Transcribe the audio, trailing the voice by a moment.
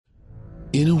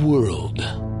In a world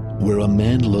where a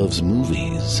man loves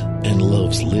movies and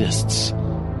loves lists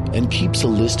and keeps a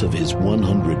list of his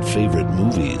 100 favorite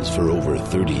movies for over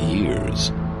 30 years,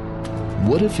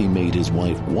 what if he made his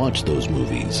wife watch those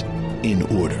movies in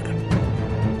order?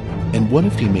 And what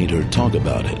if he made her talk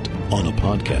about it on a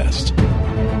podcast?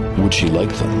 Would she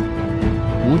like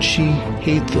them? Would she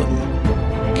hate them?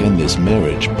 Can this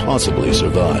marriage possibly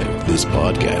survive this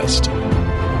podcast?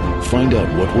 Find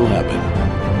out what will happen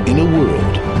in a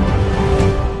world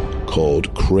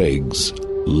called Craig's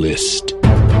List.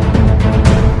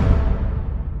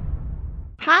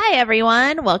 Hi,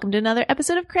 everyone. Welcome to another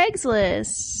episode of Craig's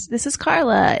List. This is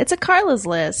Carla. It's a Carla's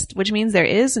List, which means there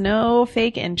is no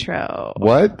fake intro.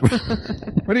 What?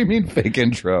 What do you mean fake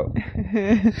intro?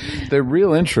 They're real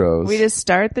intros. We just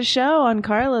start the show on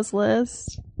Carla's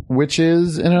List. Which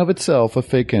is, in and of itself, a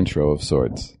fake intro of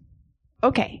sorts.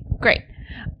 Okay, great.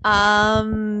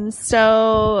 I'm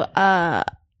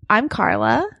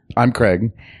Carla. I'm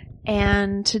Craig.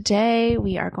 And today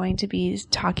we are going to be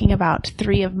talking about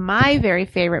three of my very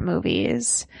favorite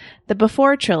movies. The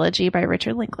Before trilogy by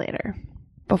Richard Linklater.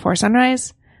 Before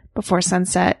Sunrise, Before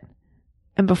Sunset,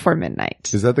 and Before Midnight.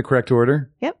 Is that the correct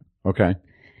order? Yep. Okay.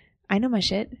 I know my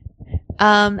shit.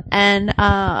 And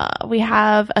we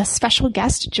have a special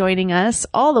guest joining us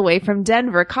all the way from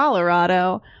Denver,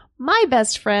 Colorado. My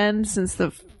best friend since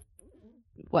this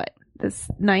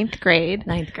ninth grade.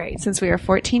 Since we were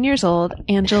 14 years old,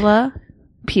 Angela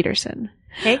Peterson.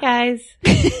 Hey, guys.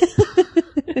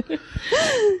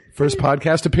 First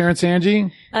podcast appearance,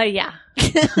 Angie? Yeah.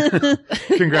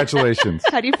 Congratulations.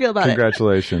 How do you feel about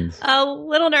Congratulations. A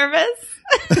little nervous.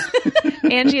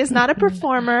 it? Angie is not a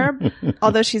performer,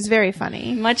 although she's very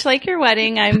funny. Much like your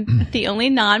wedding, I'm the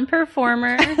only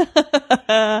non-performer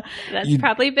that's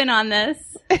probably been on this.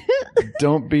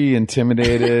 Don't be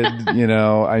intimidated. You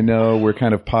know, I know we're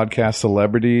kind of podcast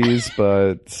celebrities,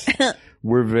 but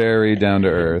we're very down to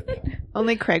earth.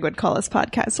 Only Craig would call us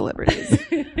podcast celebrities.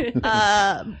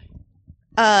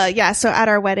 Yeah, so at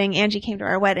our wedding, Angie came to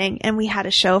our wedding and we had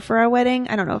a show for our wedding.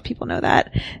 I don't know if people know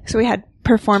that. So we had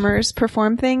performers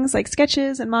perform things like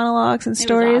sketches and monologues and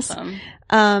stories. It was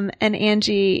awesome. And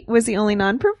Angie was the only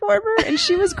non-performer and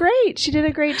she was great. She did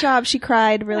a great job. She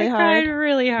cried really hard. Cried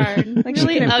really hard. Like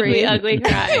really ugly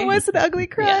cry. It was an ugly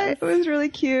cry. Yes. It was really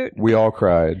cute. We all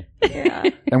cried. Yeah.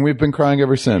 And we've been crying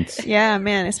ever since. Yeah,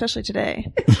 man, especially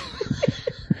today.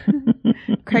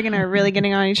 Craig and I are really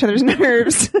getting on each other's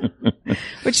nerves,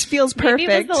 which feels perfect.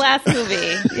 Maybe it was the last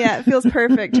movie. Yeah, it feels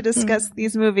perfect to discuss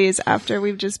these movies after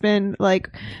we've just been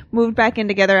moved back in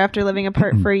together after living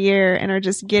apart for a year and are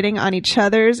just getting on each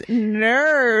other's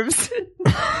nerves.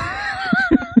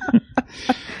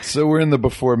 So we're in the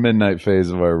before midnight phase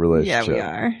of our relationship. Yeah, we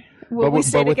are. Will we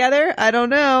stay together? I don't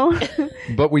know.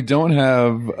 But we don't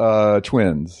have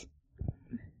twins.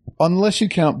 Unless you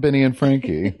count Benny and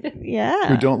Frankie. Yeah.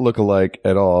 Who don't look alike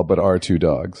at all, but are two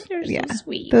dogs. They're so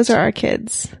sweet. Those are our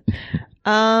kids.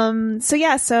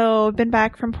 So I've been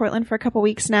back from Portland for a couple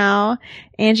weeks now.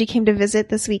 Angie came to visit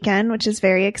this weekend, which is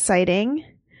very exciting.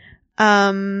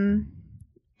 Okay,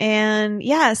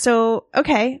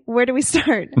 where do we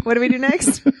start? What do we do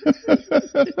next?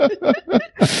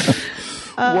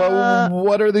 Well,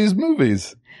 what are these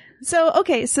movies? So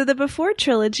the Before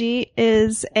trilogy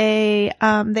is they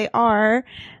are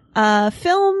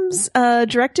films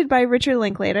directed by Richard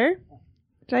Linklater.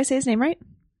 Did I say his name right?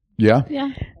 Yeah.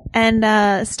 Yeah.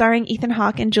 And starring Ethan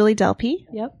Hawke and Julie Delpy.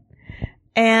 Yep.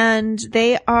 And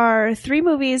they are three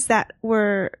movies that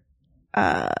were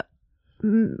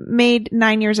made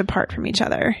 9 years apart from each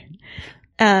other,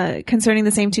 concerning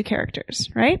the same two characters,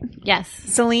 right? Yes.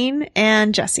 Celine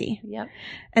and Jesse. Yep.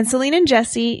 And Celine and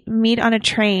Jesse meet on a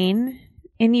train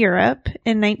in Europe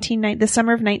in the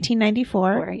summer of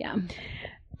 1994. Yeah.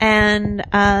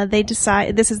 And they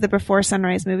decide, this is the Before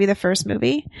Sunrise movie, the first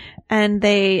movie, and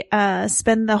they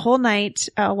spend the whole night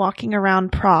walking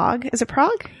around Prague. Is it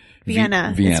Prague?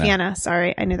 Vienna. Vienna. It's Vienna.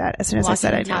 Sorry, I knew that. As soon as I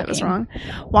said it, I knew it was talking.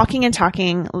 wrong. Walking and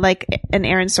talking like an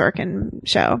Aaron Sorkin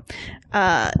show.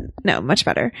 No, much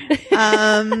better.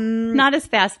 Not as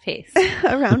fast paced.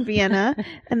 Around Vienna,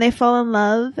 and they fall in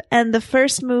love. And the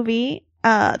first movie,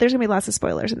 there's gonna be lots of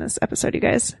spoilers in this episode, you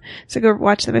guys. So go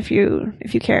watch them if you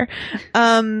care.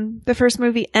 The first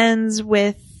movie ends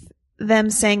with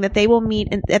them saying that they will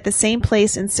meet at the same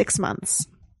place in 6 months.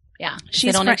 Yeah.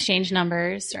 They don't exchange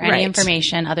numbers or any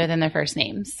information other than their first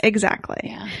names. Exactly.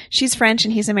 Yeah. She's French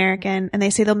and he's American, and they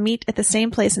say they'll meet at the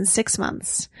same place in 6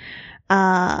 months.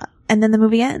 And then the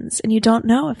movie ends, and you don't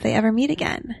know if they ever meet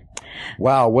again.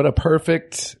 Wow, what a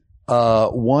perfect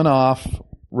one-off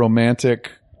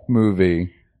romantic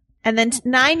movie. And then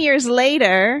 9 years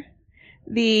later,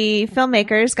 the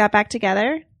filmmakers got back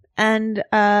together, and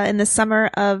in the summer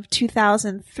of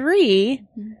 2003,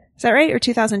 is that right? Or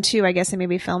 2002, I guess they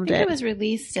maybe filmed I think it. it was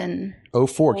released in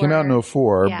 04. Came out in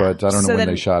 04, Yeah. but I don't know when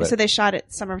they shot it. So they shot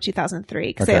it summer of 2003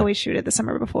 because Okay. they always shoot it the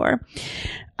summer before.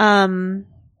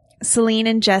 Celine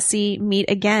and Jesse meet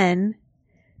again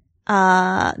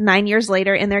 9 years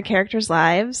later in their characters'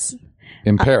 lives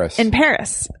in Paris. in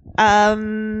Paris.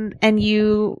 And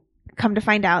you come to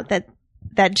find out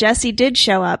that Jesse did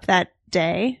show up that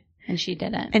day. and she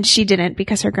didn't. And she didn't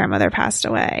because her grandmother passed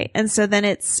away. And so then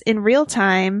it's in real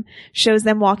time, shows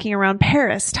them walking around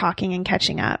Paris talking and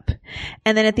catching up.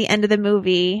 And then at the end of the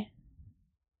movie,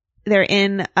 they're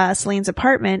in Celine's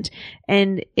apartment,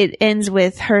 and it ends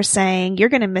with her saying, "You're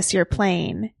going to miss your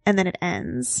plane." And then it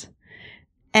ends.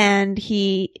 And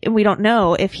we don't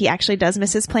know if he actually does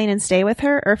miss his plane and stay with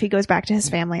her, or if he goes back to his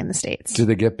family in the States. Do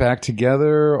they get back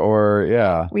together, or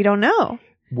yeah? We don't know.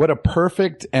 What a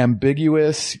perfect,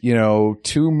 ambiguous,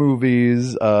 two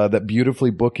movies that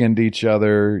beautifully bookend each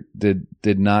other. Did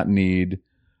not need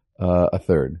a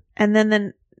third. And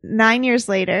then 9 years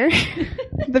later,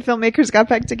 the filmmakers got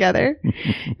back together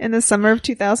in the summer of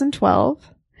 2012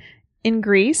 in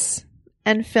Greece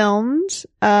and filmed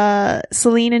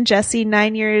Celine and Jesse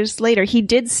 9 years later. He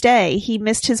did stay. He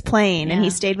missed his plane and he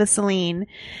stayed with Celine,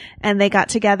 and they got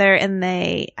together and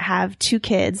they have 2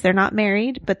 kids. They're not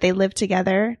married, but they live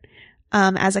together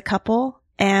as a couple,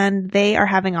 and they are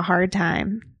having a hard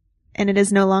time, and it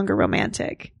is no longer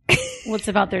romantic. Well, it's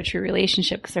about their true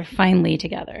relationship because they're finally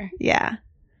together. Yeah.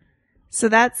 So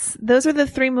those are the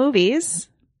 3 movies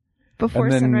before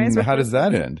And then Sunrise. how does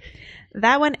that end?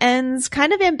 That one ends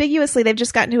kind of ambiguously. They've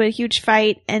just gotten into a huge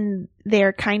fight and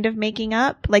they're kind of making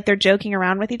up, like they're joking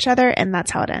around with each other, and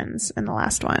that's how it ends in the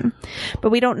last one.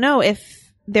 But we don't know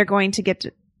if they're going to get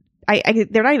to,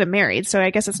 they're not even married, so I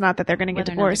guess it's not that they're going to get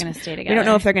Whether or not they're divorced. gonna stay We together. don't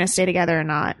know if they're going to stay together or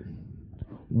not.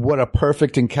 What a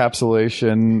perfect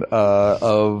encapsulation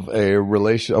of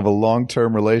a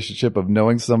long-term relationship, of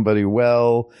knowing somebody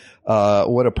well.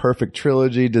 What a perfect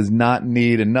trilogy. Does not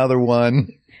need another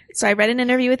one. So I read an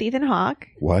interview with Ethan Hawke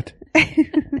What?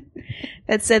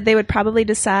 that said they would probably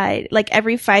decide, like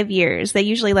every 5 years, they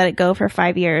usually let it go for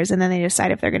 5 years, and then they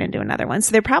decide if they're going to do another one.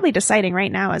 So they're probably deciding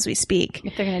right now as we speak.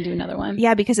 if they're going to do another one.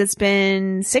 Yeah, because it's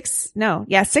been 6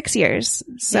 years.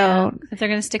 So Yeah. If they're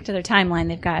going to stick to their timeline,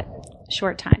 they've got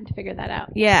short time to figure that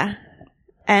out. yeah.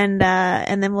 And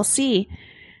then we'll see.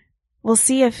 We'll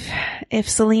see if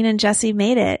Celine and Jesse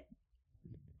made it.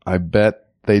 I bet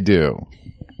they do.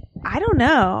 I don't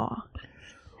know.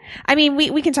 I mean,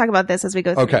 we can talk about this as we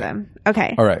go through Okay. them.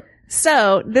 Okay. All right.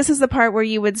 So this is the part where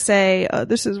you would say,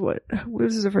 this is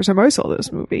the first time I saw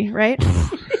this movie, right?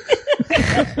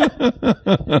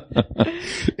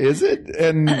 Is it?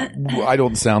 And I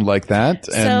don't sound like that.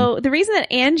 And So the reason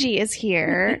that Angie is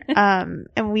here,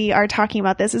 and we are talking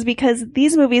about this, is because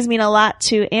these movies mean a lot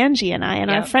to Angie and I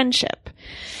and our Yep. friendship.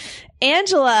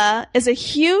 Angela is a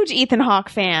huge Ethan Hawke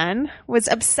fan, was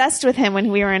obsessed with him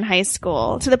when we were in high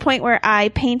school, to the point where I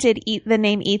painted the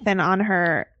name Ethan on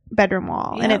her bedroom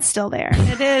wall, and Yep. it's still there.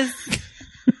 It is.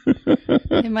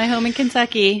 In my home in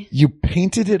Kentucky. you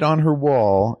painted it on her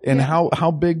wall. And how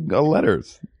big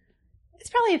letters? It's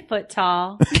probably a foot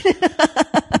tall.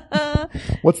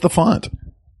 What's the font?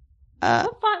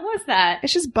 What font was that?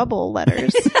 It's just bubble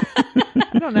letters.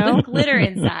 I don't know. With glitter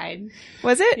inside.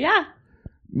 Was it? Yeah.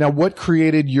 Now, what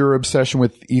created your obsession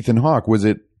with Ethan Hawke? Was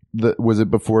it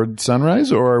before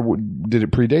Sunrise, or did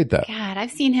it predate that? God,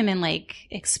 I've seen him in like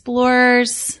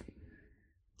Explorers,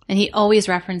 and he always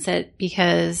referenced it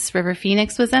because River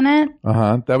Phoenix was in it.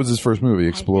 That was his first movie,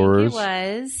 Explorers. I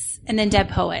think it was. And then Dead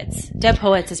Poets. Dead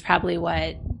Poets is probably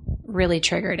what really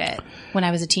triggered it when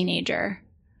I was a teenager.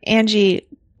 Angie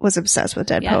was obsessed with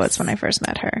Dead Yes. Poets when I first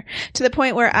met her, to the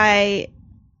point where I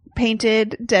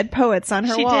painted Dead Poets on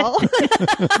her She wall. Those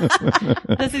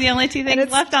are the only 2 things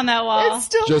it's- left on that wall. It's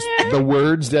still Just there. the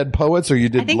words "Dead Poets," or you I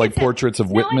did think like it's a- portraits of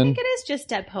No, I Whitman? think it is just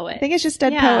Dead Poets. I think it's just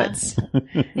Dead Yeah. Poets.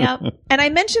 Yep. And I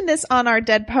mentioned this on our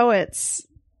Dead Poets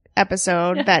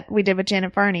episode that we did with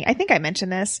Janet Varney. I think I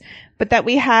mentioned this, but that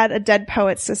we had a Dead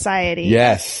Poets Society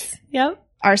Yes. Yep.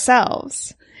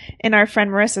 ourselves in our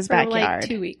friend Marissa's For backyard like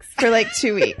 2 weeks. for like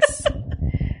 2 weeks.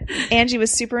 Angie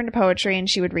was super into poetry, and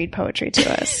she would read poetry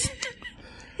to us.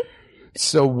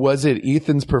 So was it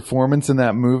Ethan's performance in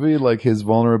that movie, like his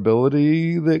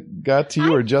vulnerability, that got to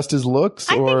you, or just his looks?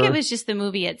 I or think it was just the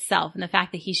movie itself and the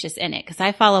fact that he's just in it, because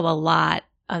I follow a lot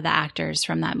of the actors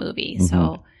from that movie.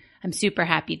 So I'm super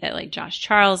happy that like Josh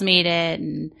Charles made it,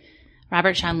 and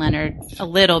Robert Sean Leonard a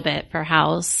little bit for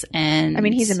House, and I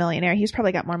mean, he's a millionaire. He's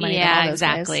probably got more money than all those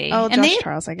exactly. guys. Oh, and Josh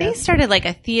Charles, I They guess. started like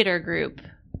a theater group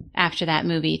after that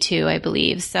movie too, I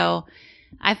believe. So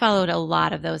I followed a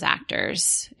lot of those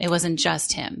actors. It wasn't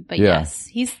just him, but Yeah. yes,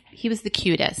 he was the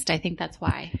cutest. I think that's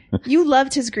why. You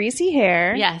loved his greasy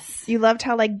hair. Yes. You loved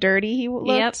how like dirty he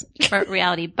looked. Yep.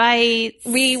 Reality Bites.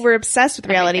 We were obsessed with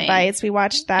Reality Everything. Bites. We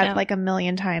watched that Yep. like a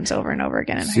million times over and over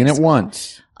again. In Seen high it school.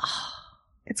 once.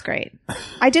 It's great.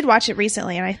 I did watch it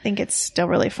recently, and I think it's still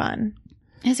really fun.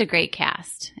 It's a great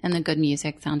cast and the good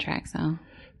music soundtrack. So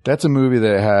That's a movie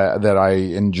that I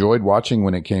enjoyed watching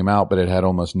when it came out, but it had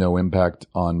almost no impact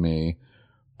on me.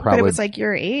 But it was like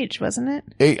your age, wasn't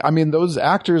it? I mean, those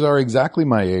actors are exactly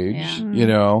my age, Yeah. you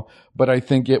know, but I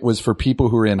think it was for people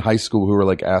who were in high school who were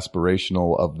like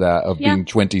aspirational of Yeah. being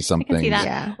 20 I can see something that.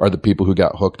 Yeah. are the people who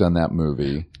got hooked on that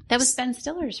movie. that was Ben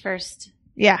Stiller's first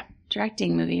Yeah.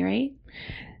 directing movie, right?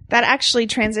 That actually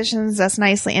transitions us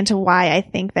nicely into why I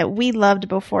think that we loved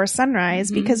Before Sunrise,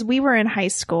 Mhm. because we were in high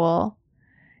school.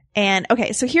 And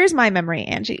okay, so here's my memory,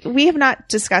 Angie. We have not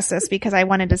discussed this because I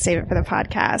wanted to save it for the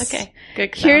podcast. Okay,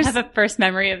 good. 'Cause Here's- I don't have a first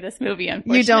memory of this movie,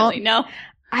 unfortunately. You don't? No.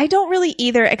 I don't really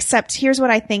either, except here's what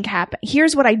I think happened.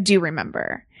 Here's what I do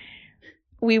remember.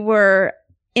 We were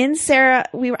in I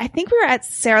think we were at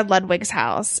Sarah Ludwig's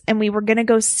house, and we were going to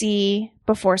go see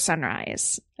Before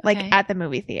Sunrise, like Okay. at the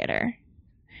movie theater.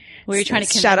 Were you trying to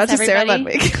convince Shout out to Sarah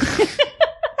everybody? Ludwig.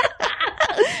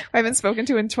 I haven't spoken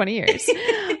to in 20 years.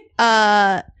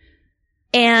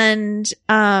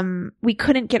 We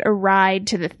couldn't get a ride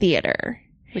to the theater.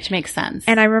 Which makes sense.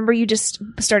 And I remember you just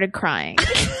started crying.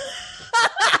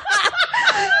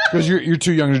 Because you're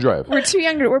too young to drive. We're too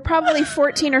young. We're probably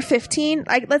 14 or 15.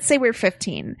 Like, let's say we're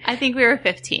 15. I think we were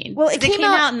 15. Well, it 'Cause came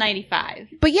out- in 95.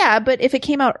 But yeah, but if it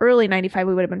came out early 95,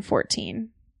 we would have been 14.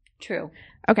 True.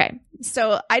 Okay.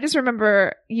 So I just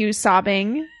remember you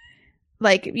sobbing.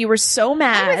 Like, you were so I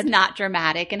mad. was not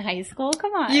dramatic in high school.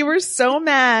 Come on. You were so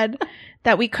mad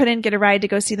that we couldn't get a ride to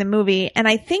go see the movie. And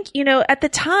I think, at the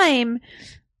time,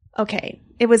 okay,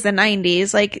 it was the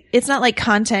 90s. Like, it's not like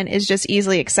content is just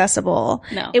easily accessible.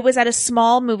 No. It was at a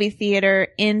small movie theater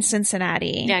in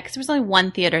Cincinnati. Yeah, because there was only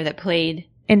one theater that played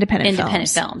Independent independent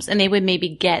films. films. And they would maybe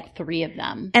get 3 of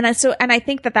them. And I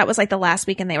think that was like the last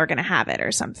weekend they were going to have it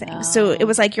or something. Oh. So it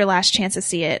was like your last chance to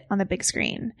see it on the big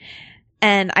screen.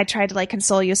 And I tried to like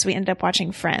console you. So we ended up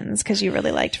watching Friends because you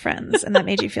really liked Friends and that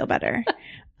made you feel better.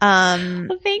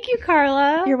 Well, thank you,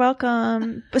 Carla. You're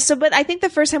welcome. But I think the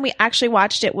first time we actually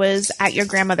watched it was at your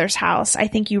grandmother's house. I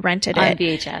think you rented on it.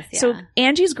 VHS, yeah. So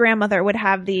Angie's grandmother would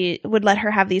let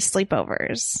her have these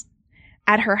sleepovers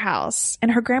at her house,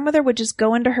 and her grandmother would just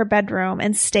go into her bedroom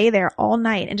and stay there all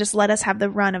night and just let us have the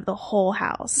run of the whole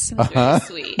house. it was really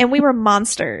sweet. And we were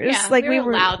monsters. yeah, like we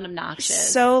were loud and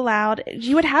obnoxious. so loud.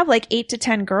 You would have like 8 to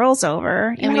 10 girls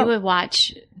over. and we would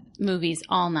watch movies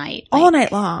all night. all Like,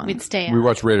 night long. We'd stay We up.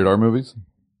 watch rated R movies.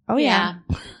 Oh yeah.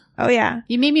 Oh yeah.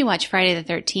 You made me watch Friday the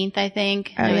 13th, I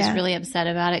think. And Oh, I was yeah. really upset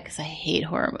about it because I hate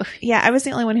horror movies. Yeah, I was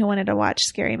the only one who wanted to watch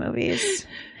scary movies.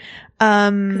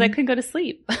 Because I couldn't go to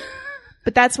sleep.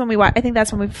 But that's when I think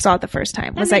that's when we saw it the first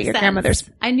time. Was That at makes your sense. grandmother's?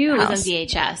 I knew it was on house.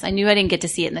 VHS. I knew I didn't get to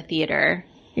see it in the theater.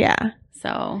 Yeah.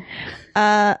 So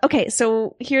Okay,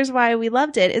 so here's why we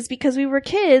loved it is because we were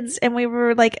kids and we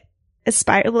were like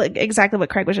exactly what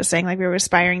Craig was just saying. Like we were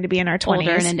aspiring to be in our 20s.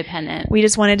 older and independent. We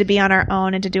just wanted to be on our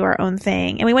own and to do our own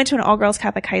thing. And we went to an all girls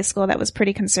Catholic high school that was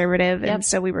pretty conservative. Yep. And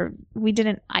so we were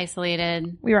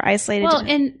Isolated. isolated. Well,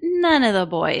 and none of the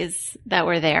boys that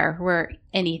were there were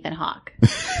in Ethan Hawke.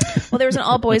 Well, there was an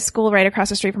all boys school right across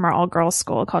the street from our all girls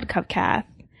school called Cov Cath.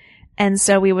 And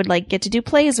so we would like get to do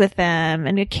plays with them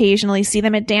and occasionally see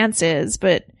them at dances,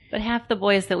 but But half the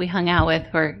boys that we hung out with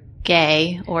were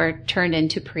gay or turned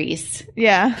into priests.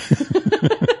 yeah. So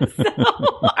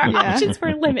our Yeah. options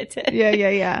were limited.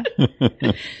 Yeah.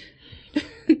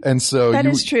 And so That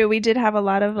is true. We did have a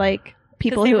lot of like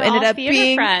people 'Cause they who were ended all up theater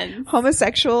being friends.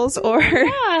 homosexuals or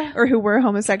Yeah. or who were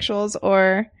homosexuals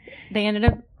or They ended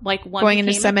up like one going into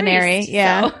became a seminary. priest,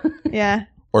 Yeah. so- Yeah.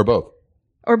 or both.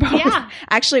 Or both. Yeah.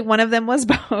 Actually, one of them was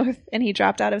both and he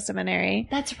dropped out of seminary.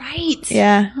 That's right.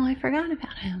 Yeah. Oh, I forgot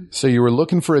about him. So you were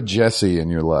looking for a Jesse in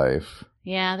your life.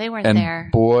 Yeah, they weren't And there.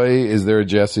 boy, is there a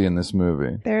Jesse in this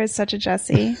movie. There is such a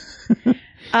Jesse.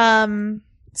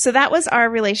 So that was our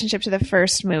relationship to the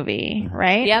first movie,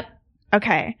 right? Yep.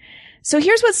 Okay. So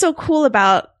here's what's so cool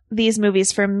about these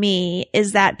movies for me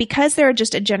is that because they're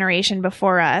just a generation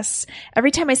before us,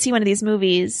 every time I see one of these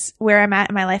movies where I'm at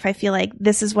in my life, I feel like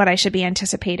this is what I should be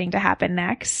anticipating to happen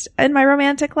next in my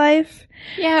romantic life.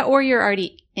 Yeah, or you're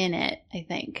already in it, I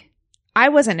think. I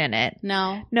wasn't in it.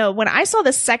 No. No, when I saw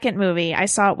the second movie, I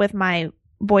saw it with my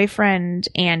boyfriend,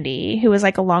 Andy, who was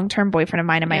like a long-term boyfriend of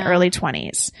mine in my early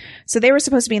 20s. So they were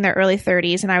supposed to be in their early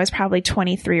 30s, and I was probably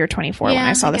 23 or 24 when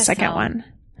I saw the second one.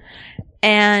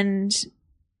 And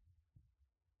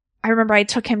I remember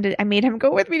I made him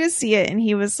go with me to see it, and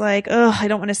he was like, "Oh, I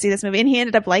don't want to see this movie." And he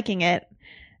ended up liking it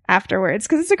afterwards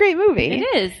because it's a great movie.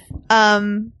 It is.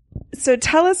 So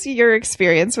tell us your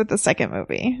experience with the second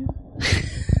movie.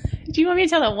 Do you want me to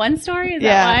tell that one story? Is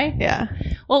that why? Yeah.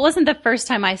 Well, it wasn't the first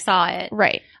time I saw it.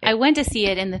 Right. I went to see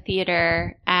it in the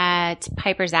theater at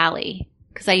Piper's Alley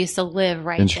because I used to live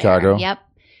right in there. Chicago. Yep.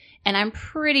 And I'm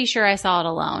pretty sure I saw it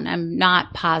alone. I'm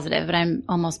not positive, but I'm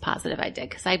almost positive I did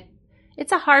because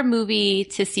it's a hard movie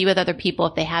to see with other people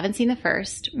if they haven't seen the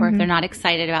first or if they're not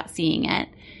excited about seeing it.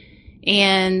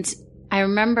 And I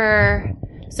remember,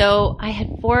 so I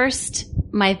had forced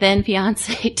my then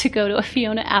fiance to go to a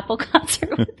Fiona Apple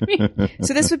concert with me.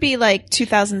 So this would be like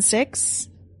 2006?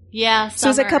 Yeah. So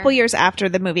it was a couple years after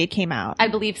the movie came out. I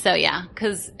believe so, yeah.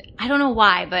 Because I don't know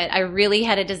why, but I really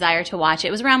had a desire to watch it.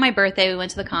 It was around my birthday. We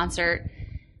went to the concert.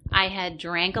 I had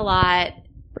drank a lot.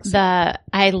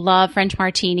 I love French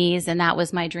martinis, and that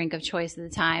was my drink of choice at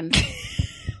the time.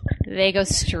 They go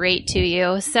straight to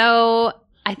you. So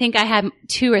I think I had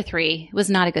 2 or 3. It was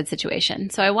not a good situation.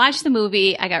 So I watched the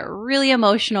movie. I got really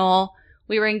emotional.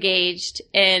 We were engaged,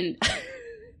 and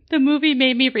the movie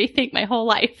made me rethink my whole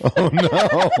life. Oh,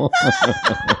 no.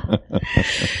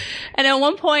 And at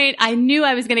one point, I knew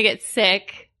I was going to get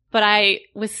sick, but I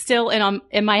was still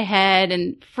in my head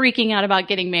and freaking out about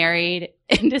getting married,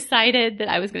 and decided that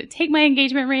I was going to take my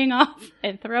engagement ring off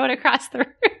and throw it across the room.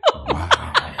 Wow.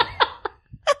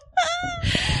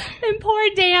 And poor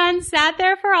Dan sat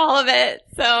there for all of it.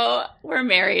 So we're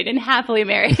married and happily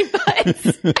married,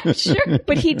 but I'm sure.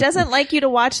 But he doesn't like you to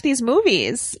watch these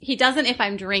movies. He doesn't if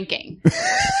I'm drinking.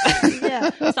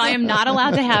 Yeah. So I am not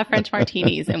allowed to have French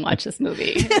martinis and watch this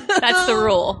movie. That's the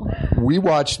rule. We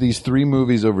watched these 3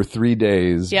 movies over 3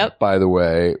 days, by the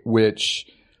way, which...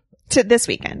 To this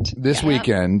weekend. This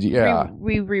weekend, yeah.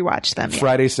 We rewatched them.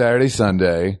 Friday, Saturday,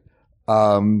 Sunday.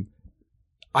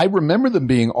 I remember them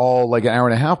being all like an hour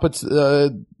and a half, but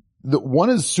the one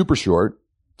is super short.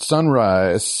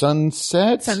 Sunset is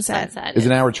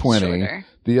an hour 20. Shorter.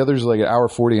 The other's like an hour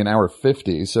 40, an hour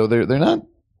 50. So they're not,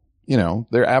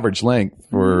 they're average length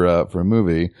for a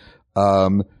movie.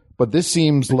 But this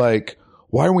seems like,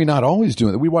 why are we not always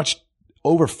doing it? We watched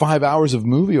over 5 hours of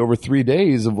movie over 3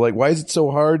 days of like, why is it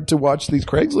so hard to watch these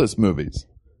Craigslist movies?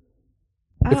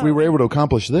 If we were able to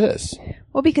accomplish this.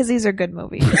 Well, because these are good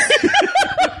movies.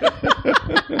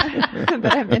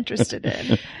 That I'm interested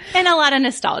in. And a lot of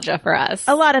nostalgia for us.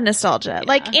 A lot of nostalgia. Yeah.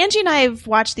 Like Angie and I have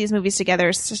watched these movies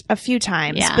together a few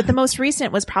times, but the most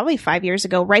recent was probably 5 years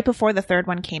ago, right before the third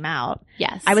one came out.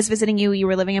 Yes. I was visiting you. You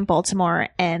were living in Baltimore,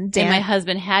 and Dan. And my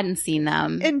husband hadn't seen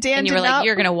them. And Dan, and you were like,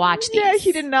 "You're going to watch these." Yeah,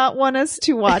 he did not want us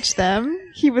to watch them.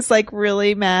 He was like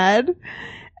really mad,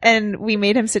 and we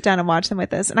made him sit down and watch them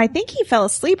with us. And I think he fell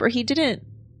asleep, or he didn't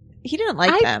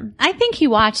like them. I think he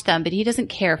watched them, but he doesn't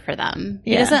care for them.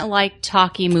 He doesn't like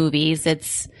talky movies.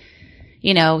 It's,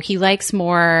 he likes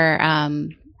more,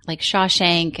 like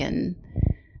Shawshank and,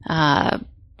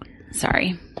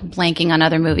 sorry, blanking on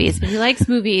other movies, but he likes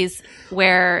movies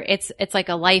where it's like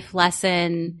a life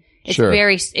lesson. It's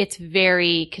it's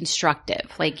very constructive.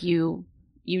 Like you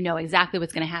know exactly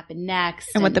what's going to happen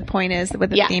next. And what the point is, what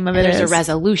the theme of it is. There's a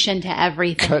resolution to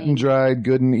everything. Cut and dried,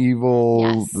 good and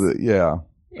evil. Yes.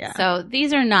 Yeah. So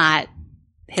these are not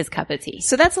his cup of tea.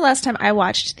 So that's the last time I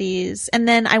watched these. And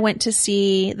then I went to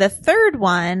see the third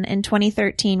one in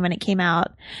 2013 when it came out.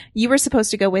 You were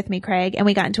supposed to go with me, Craig, and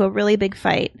we got into a really big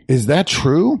fight. Is that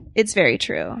true? It's very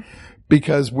true.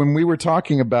 Because when we were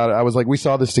talking about it, I was like, we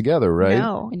saw this together, right?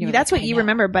 No. That's what you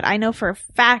remember, but I know for a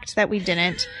fact that we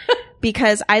didn't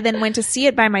because I then went to see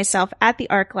it by myself at the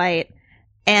ArcLight,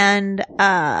 and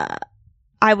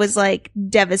I was like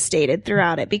devastated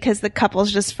throughout it because the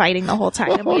couple's just fighting the whole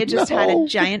time. And we had just had a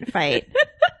giant fight.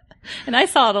 And I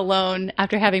saw it alone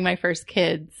after having my first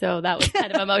kid. So that was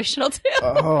kind of emotional too.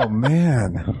 Oh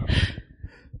man.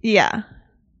 Yeah.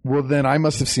 Well, then I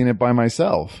must have seen it by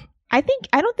myself. I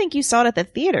don't think you saw it at the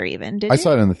theater even, did you? I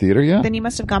saw it in the theater, yeah. Then you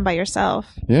must have gone by yourself.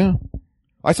 Yeah.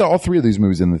 I saw all 3 of these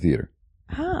movies in the theater.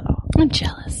 Oh. I'm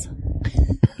jealous.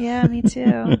 Yeah, me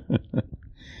too.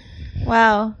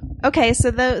 Wow. Okay, so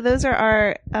those are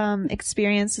our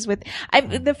experiences with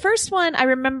the first one. I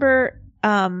remember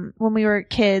when we were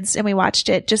kids and we watched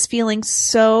it, just feeling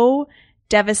so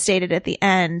devastated at the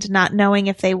end, not knowing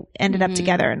if they ended up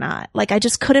together or not. Like, I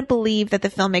just couldn't believe that the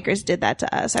filmmakers did that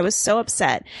to us. I was so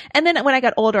upset. And then when I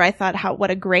got older, I thought what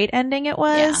a great ending it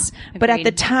was. Yeah, but at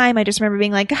the time, I just remember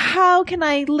being like, how can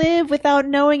I live without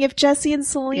knowing if Jesse and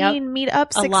Celine meet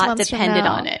up 6 months from now? A lot depended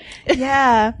on it.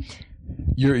 Yeah.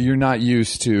 You're not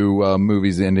used to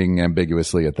movies ending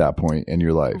ambiguously at that point in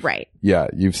your life. Right. Yeah.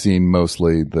 You've seen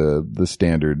mostly the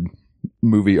standard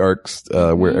movie arcs,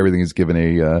 where everything is given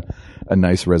a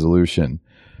nice resolution.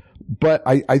 But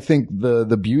I think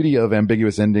the beauty of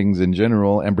ambiguous endings in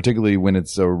general, and particularly when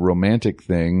it's a romantic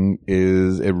thing,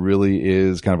 is it really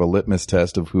is kind of a litmus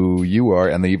test of who you are.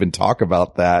 And they even talk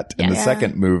about that in the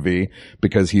second movie,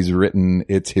 because he's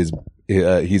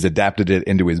adapted it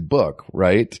into his book,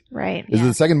 right? Right. Is it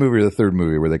the second movie or the third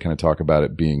movie where they kind of talk about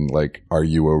it being like, are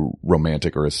you a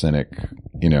romantic or a cynic?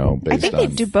 Based I think they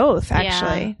do both,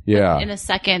 actually. Yeah. In the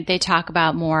second, they talk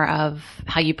about more of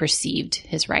how you perceived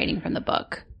his writing from the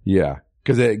book. Yeah.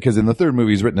 Because in the third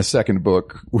movie, he's written a second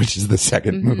book, which is the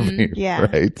second movie. Yeah.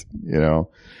 Right.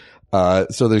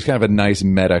 So there's kind of a nice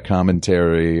meta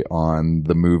commentary on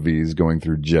the movies going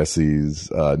through Jesse's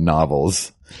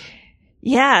novels.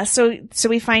 Yeah, so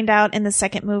we find out in the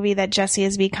second movie that Jesse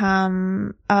has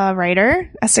become a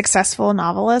writer, a successful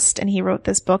novelist, and he wrote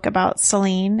this book about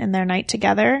Celine and their night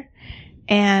together.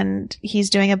 And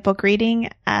he's doing a book reading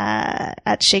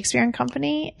at Shakespeare and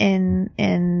Company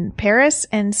in Paris,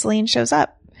 and Celine shows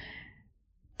up.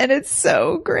 And it's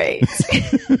so great.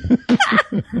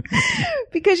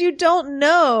 Because you don't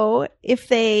know if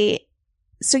I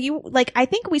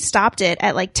think we stopped it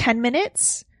at like 10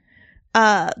 minutes.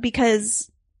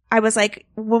 Because I was like,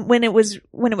 when it was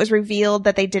revealed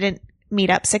that they didn't meet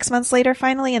up 6 months later,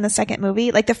 finally in the second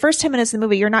movie, like the first 10 minutes of the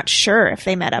movie, you're not sure if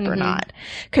they met up or not.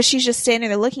 Cause she's just standing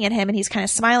there looking at him and he's kind of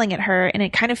smiling at her and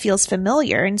it kind of feels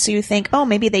familiar. And so you think, oh,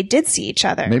 maybe they did see each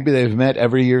other. Maybe they've met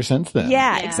every year since then.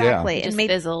 Yeah, exactly. Just and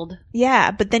maybe fizzled.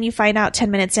 Yeah. But then you find out 10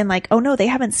 minutes in, like, oh no, they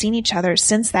haven't seen each other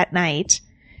since that night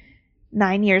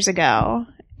 9 years ago.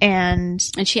 And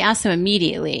she asked him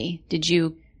immediately, did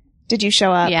you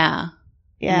show up? Yeah.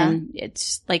 Yeah. And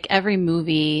it's like every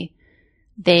movie,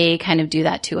 they kind of do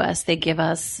that to us. They give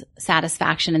us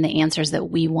satisfaction in the answers that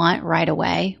we want right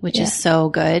away, which is so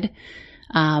good.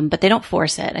 But they don't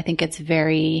force it. I think it's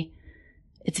very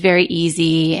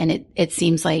easy, and it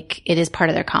seems like it is part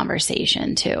of their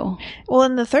conversation too. Well,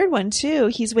 in the third one too,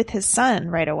 he's with his son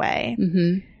right away.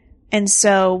 And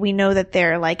so we know that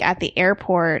they're like at the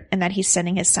airport and that he's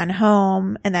sending his son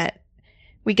home, and that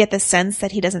we get the sense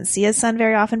that he doesn't see his son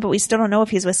very often, but we still don't know if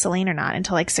he's with Celine or not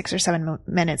until like 6 or 7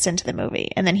 minutes into the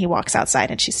movie. And then he walks outside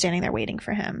and she's standing there waiting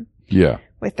for him. Yeah.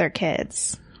 With their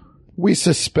kids. We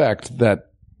suspect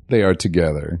that they are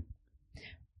together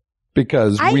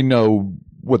because we know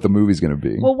what the movie's going to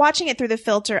be. Well, watching it through the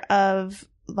filter of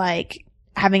like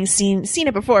having seen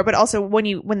it before, but also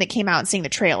when they came out and seeing the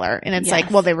trailer and it's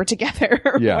like, well, they were together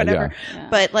or whatever. Yeah.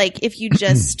 But like if you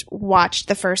just watched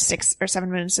the first 6 or 7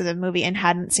 minutes of the movie and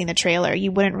hadn't seen the trailer,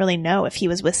 you wouldn't really know if he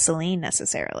was with Celine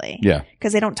necessarily. Yeah.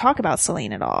 Because they don't talk about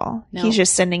Celine at all. No. He's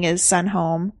just sending his son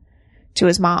home to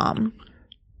his mom.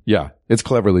 Yeah. It's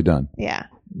cleverly done. Yeah.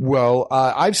 Well,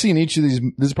 I've seen each of these.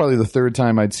 This is probably the third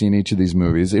time I'd seen each of these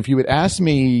movies. If you had asked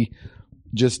me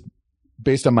just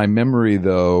based on my memory,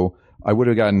 though, I would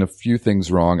have gotten a few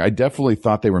things wrong. I definitely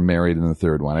thought they were married in the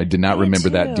third one. I did not remember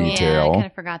that detail. Yeah, I kind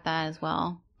of forgot that as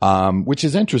well. Which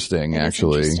is interesting,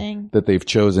 that they've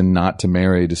chosen not to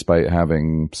marry despite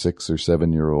having 6 or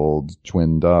 7 year old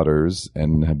twin daughters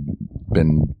and have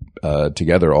been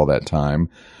together all that time.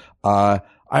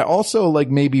 I also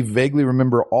maybe vaguely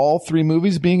remember all 3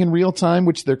 movies being in real time,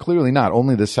 which they're clearly not.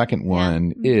 Only the second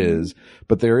one is,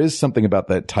 but there is something about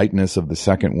that tightness of the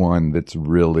second one that's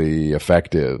really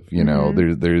effective. You know,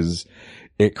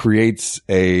 it creates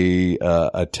a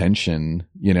tension,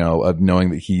 of knowing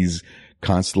that he's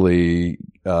constantly,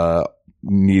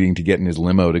 needing to get in his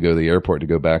limo to go to the airport to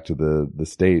go back to the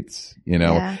States,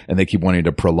 and they keep wanting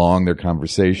to prolong their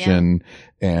conversation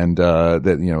and,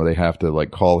 that, they have to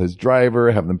call his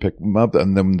driver, have them pick him up,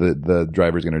 and then the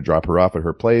driver's going to drop her off at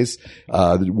her place,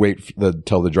 tell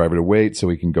the driver to wait so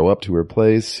he can go up to her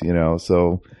place,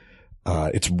 so,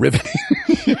 it's riveting.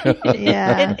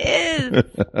 Yeah, it is.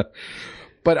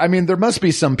 But I mean, there must be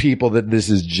some people that this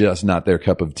is just not their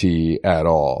cup of tea at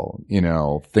all.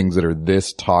 Things that are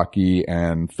this talky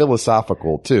and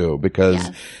philosophical too, because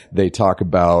they talk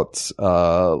about,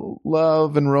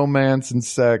 love and romance and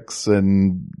sex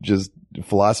and just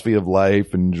philosophy of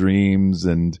life and dreams.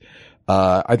 And,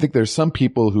 I think there's some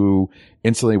people who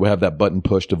instantly will have that button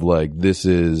pushed of like, this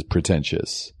is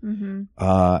pretentious. Mm-hmm.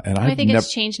 And I think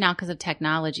it's changed now because of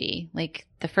technology. Like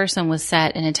the first one was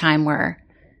set in a time where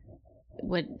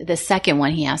the second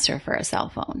one, he asked her for a cell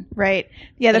phone. Right.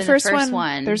 Yeah. But The first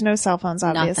one, there's no cell phones,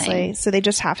 obviously. Nothing. So they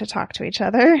just have to talk to each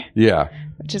other. Yeah.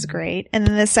 Which is great. And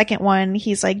then the second one,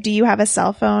 he's like, do you have a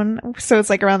cell phone? So it's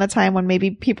like around the time when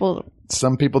maybe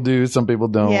some people do, some people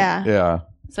don't. Yeah. Yeah.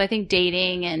 So I think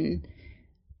dating and,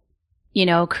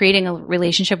 creating a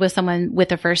relationship with someone with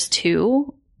the first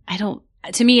two,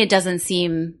 to me, it doesn't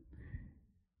seem,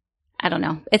 I don't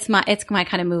know. It's my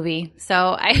kind of movie.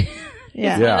 So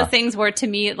Yeah. it's one of those things where to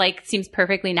me, it like seems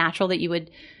perfectly natural that you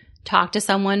would talk to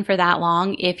someone for that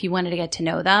long if you wanted to get to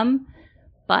know them.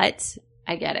 But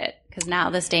I get it. Because now,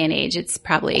 this day and age, it's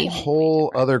probably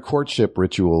whole other courtship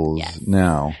rituals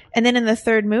now. And then in the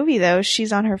third movie, though,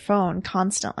 she's on her phone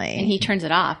constantly. And he turns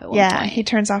it off at one point. Yeah, he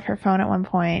turns off her phone at one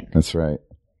point. That's right.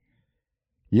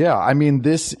 Yeah, I mean,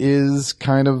 this is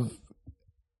kind of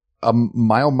a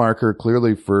mile marker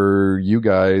clearly for you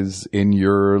guys in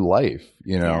your life,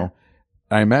 Yeah.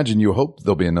 I imagine you hope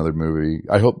there'll be another movie.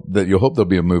 I hope there'll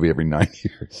be a movie every 9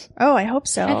 years. Oh, I hope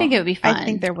so. I think it would be fun. I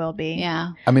think there will be.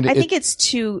 Yeah. I mean, I think it's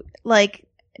too, like,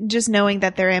 just knowing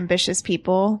that they're ambitious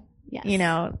people, Yes.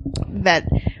 that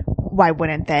why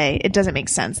wouldn't they? It doesn't make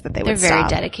sense that they They're would very stop.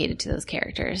 dedicated to those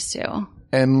characters, too.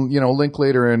 and,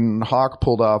 Linklater and Hawk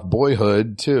pulled off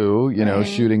Boyhood too, Right.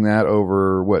 shooting that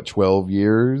over 12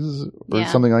 years or Yeah.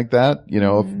 something like that,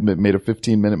 made a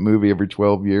 15-minute movie every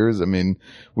 12 years. I mean,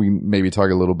 we maybe talk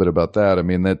a little bit about that. I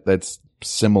mean, that's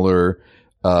similarly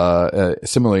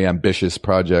ambitious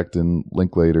project in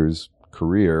Linklater's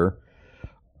career.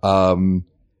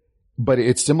 But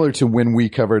it's similar to when we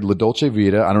covered La Dolce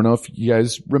Vita. I don't know if you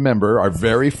guys remember our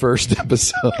very first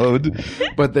episode,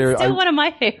 but Still one of my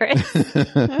favorites.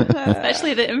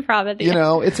 Especially the improv at the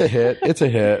end. it's a hit. It's a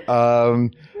hit.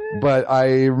 But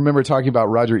I remember talking about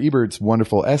Roger Ebert's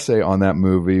wonderful essay on that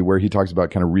movie where he talks about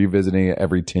kind of revisiting it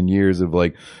every 10 years of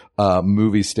like,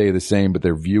 movies stay the same, but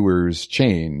their viewers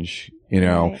change,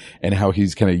 Right. and how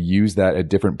he's kind of used that at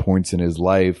different points in his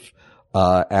life.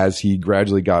 As he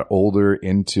gradually got older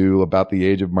into about the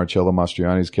age of Marcello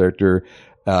Mastroianni's character,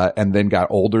 and then got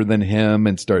older than him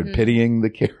and started pitying the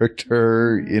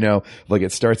character, like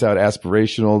it starts out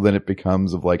aspirational, then it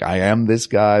becomes of like, I am this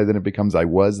guy, then it becomes I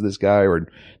was this guy or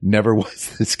never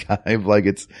was this guy. Like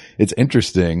it's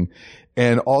interesting.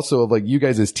 And also of like you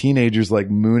guys as teenagers, like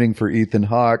mooning for Ethan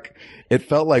Hawke. It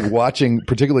felt like watching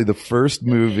particularly the first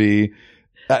movie.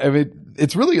 I mean,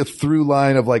 it's really a through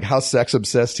line of like how sex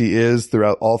obsessed he is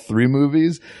throughout all three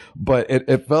movies. But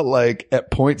it felt like at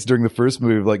points during the first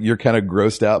movie, like you're kind of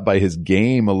grossed out by his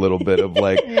game a little bit of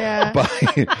like, Yeah.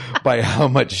 by how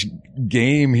much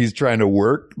game he's trying to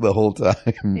work the whole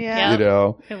time,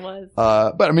 Yeah. It was.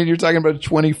 but I mean, you're talking about a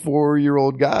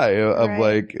 24-year-old guy of Right.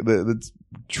 like, that's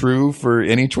true for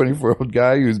any 24-year-old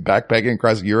guy who's backpacking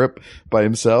across Europe by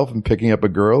himself and picking up a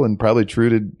girl, and probably true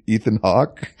to Ethan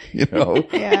Hawke,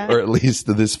 Yeah. or at least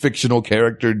to this fictional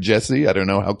character, Jesse. I don't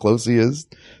know how close he is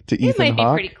to He Ethan might be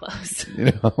Hawke. pretty close In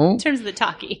in terms of the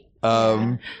talkie.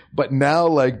 But now,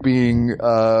 like being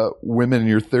women in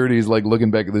your 30s, like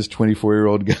looking back at this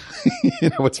 24-year-old guy,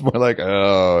 it's more like,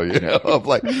 of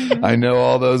like, I know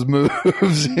all those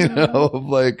moves, of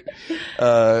like,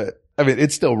 I mean,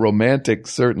 it's still romantic,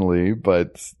 certainly,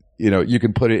 but you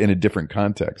can put it in a different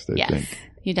context, I Yes, think.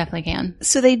 you definitely can.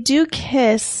 So they do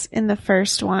kiss in the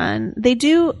first one. They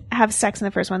do have sex in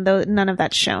the first one, though none of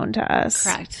that's shown to us.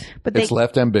 Correct. But they, It's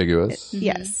left ambiguous.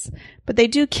 yes, but they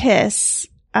do kiss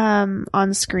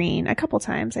on screen a couple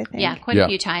times, I think. Yeah, quite Yeah. a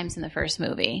few times in the first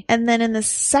movie. And then in the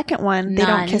second one, they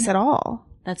don't None. kiss at all,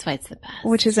 That's why it's the best.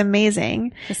 which is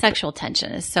amazing. The sexual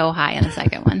tension is so high in the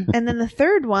second one. And then the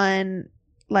third one,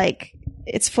 like,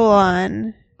 it's full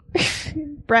on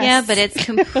breasts. Yeah, but it's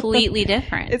completely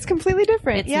different. It's completely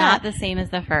different. It's yeah. not the same as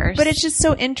the first. But it's just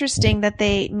so interesting that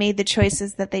they made the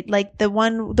choices that they like. The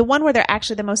one where they're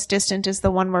actually the most distant is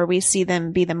the one where we see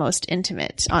them be the most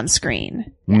intimate on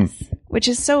screen, yes. which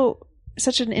is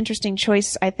such an interesting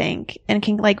choice, I think, and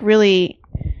can like really.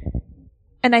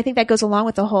 And I think that goes along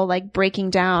with the whole like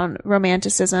breaking down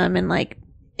romanticism and like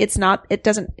it's not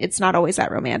always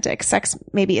that romantic. Sex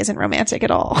maybe isn't romantic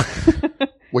at all.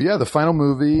 Well, yeah, the final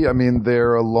movie, I mean,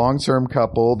 they're a long-term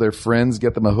couple. Their friends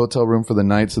get them a hotel room for the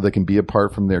night so they can be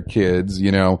apart from their kids,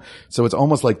 So it's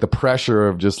almost like the pressure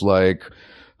of just like,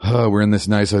 oh, we're in this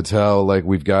nice hotel, like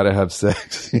we've got to have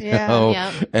sex, you know?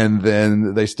 Yep. And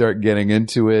then they start getting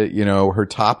into it, you know, her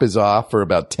top is off for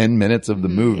about 10 minutes of the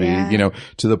movie, you know,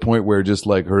 to the point where just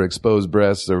like her exposed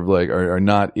breasts are like, are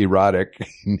not erotic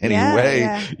in any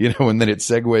way, you know, and then it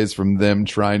segues from them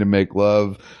trying to make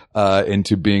love,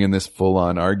 into being in this full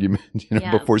on argument, you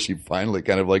know, before she finally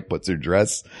kind of like puts her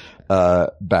dress,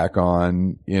 back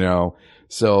on, you know?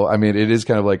 So, I mean, it is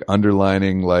kind of like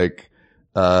underlining like,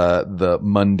 the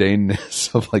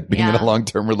mundaneness of like being in a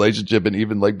long-term relationship and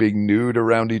even like being nude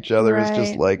around each other is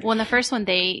just like. Well, in the first one,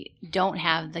 they don't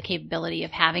have the capability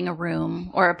of having a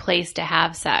room or a place to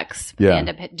have sex. They end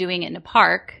up doing it in a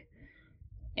park.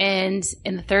 And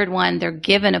in the third one, they're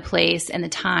given a place and the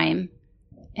time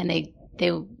and they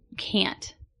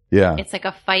can't. Yeah. It's like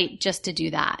a fight just to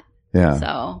do that. Yeah.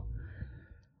 So.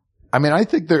 I mean, I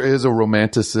think there is a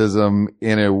romanticism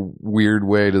in a weird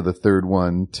way to the third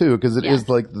one too, because it is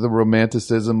like the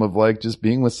romanticism of like just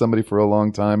being with somebody for a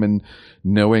long time and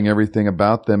knowing everything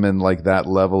about them and like that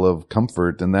level of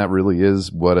comfort. And that really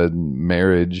is what a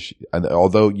marriage,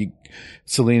 although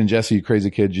Celine and Jesse, you crazy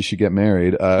kids, you should get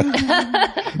married.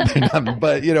 They're not,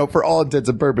 but you know, for all intents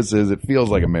and purposes, it feels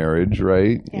like a marriage,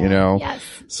 right? Yeah. You know? Yes.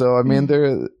 So, I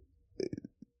mean,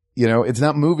 you know, it's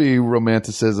not movie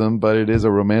romanticism, but it is a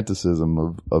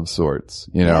romanticism of sorts,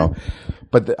 you know.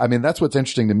 But I mean, that's what's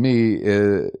interesting to me.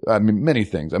 I mean, many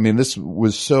things. I mean, this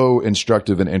was so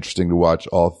instructive and interesting to watch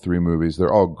all three movies.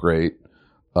 They're all great.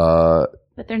 But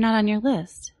they're not on your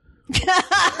list.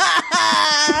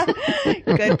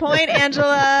 Good point,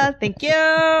 Angela. Thank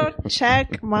you.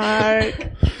 Check mark.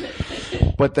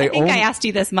 But I think I asked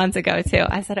you this months ago too.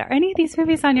 I said, "Are any of these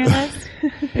movies on your list?"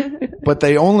 But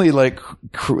they only like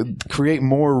create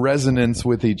more resonance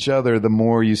with each other the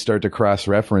more you start to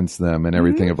cross-reference them and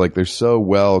everything. Of like they're so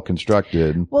well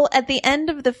constructed. Well, at the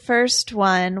end of the first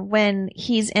one, when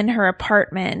he's in her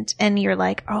apartment, and you're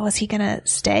like, "Oh, is he gonna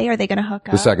stay? Are they gonna hook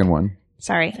up?" The second one.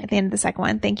 Sorry, at the end of the second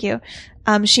one. Thank you.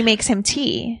 She makes him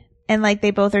tea. And like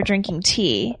they both are drinking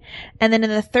tea. And then in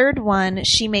the third one,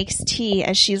 she makes tea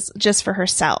as she's just for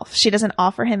herself. She doesn't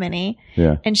offer him any.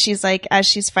 Yeah. And she's like, as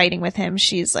she's fighting with him,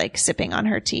 she's like sipping on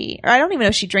her tea. Or I don't even know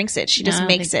if she drinks it. She just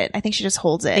makes it. I think she just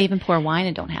holds it. They even pour wine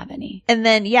and don't have any. And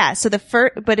then, so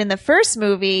but in the first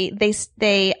movie,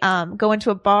 they go into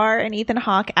a bar and Ethan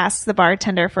Hawke asks the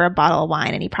bartender for a bottle of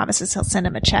wine and he promises he'll send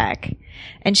him a check.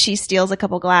 And she steals a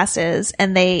couple glasses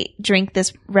and they drink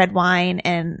this red wine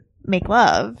and make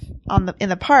love in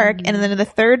the park. And then in the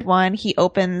third one, he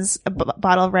opens a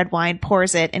bottle of red wine,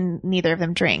 pours it, and neither of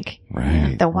them drink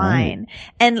the wine.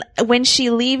 And when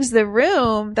she leaves the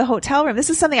room, the hotel room,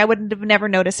 this is something I would have never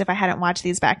noticed if I hadn't watched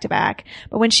these back to back.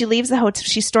 But when she leaves the hotel,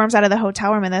 she storms out of the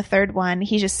hotel room in the third one.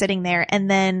 He's just sitting there. And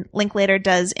then Linklater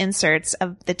does inserts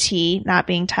of the tea not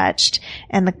being touched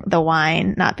and the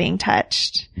wine not being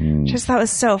touched. Just thought it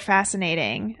was so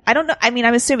fascinating. I don't know. I mean,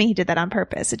 I'm assuming he did that on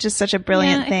purpose. It's just such a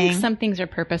brilliant thing. I think some things are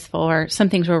purposeful or some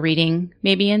things we're reading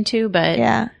maybe into, but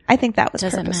I think that was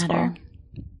doesn't purposeful. Matter.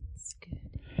 It's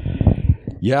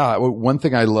good. Yeah. One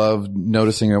thing I loved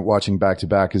noticing and watching back to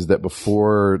back is that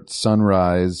before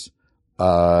Sunrise,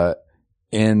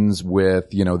 ends with,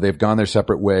 you know, they've gone their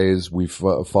separate ways. We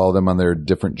follow them on their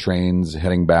different trains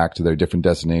heading back to their different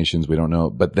destinations. We don't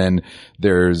know. But then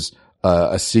there's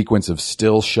a sequence of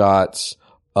still shots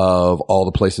of all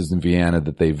the places in Vienna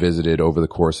that they visited over the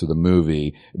course of the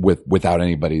movie without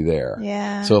anybody there.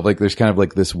 Yeah. So like there's kind of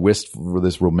like this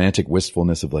romantic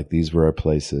wistfulness of like, these were our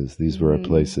places, these were our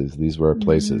places, these were our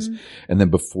places. And then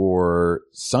before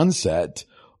sunset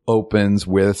opens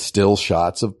with still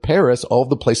shots of Paris, all of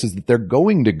the places that they're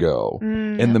going to go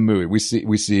in the movie. We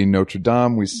see Notre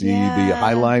Dame, we see the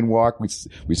High Line Walk, we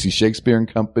see Shakespeare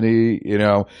and Company, you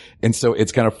know, and so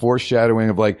it's kind of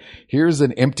foreshadowing of like, here's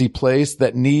an empty place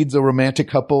that needs a romantic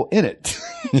couple in it,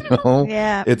 you know?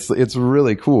 Yeah. It's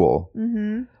really cool.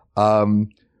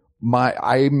 I'm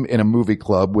in a movie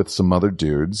club with some other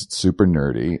dudes, it's super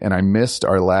nerdy, and I missed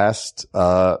our last,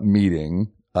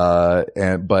 meeting.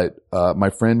 But my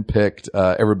friend picked,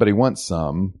 Everybody Wants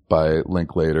Some by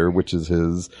Linklater, which is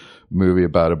his movie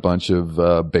about a bunch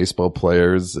of, baseball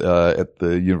players, at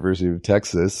the University of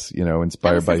Texas, you know,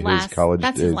 inspired by his college days.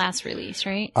 That's his last release,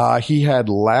 right? He had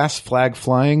Last Flag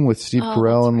Flying with Steve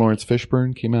Carell and Lawrence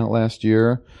Fishburne came out last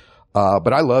year.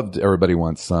 But I loved Everybody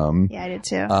Wants Some. Yeah, I did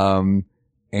too.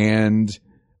 And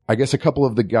I guess a couple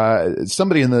of the guys,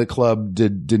 somebody in the club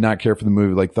did not care for the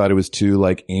movie, like thought it was too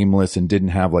like aimless and didn't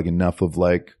have like enough of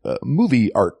like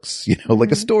movie arcs, you know,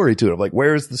 like a story to it. Like,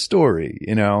 where's the story,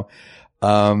 you know?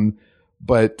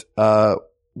 But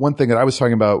one thing that I was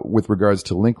talking about with regards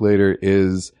to Linklater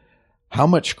is how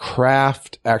much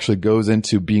craft actually goes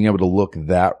into being able to look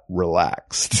that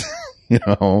relaxed, you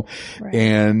know, Right.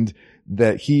 and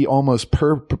that he almost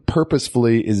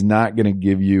purposefully is not going to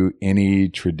give you any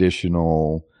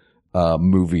traditional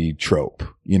movie trope,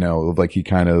 you know, of like he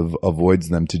kind of avoids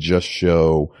them to just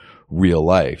show real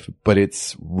life. But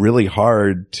it's really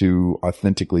hard to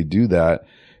authentically do that.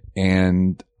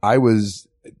 And I was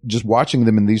just watching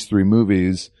them in these 3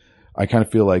 movies. I kind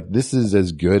of feel like this is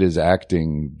as good as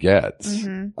acting gets.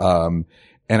 Mm-hmm.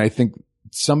 And I think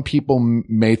some people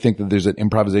may think that there's an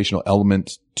improvisational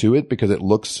element to it because it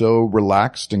looks so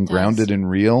relaxed and grounded and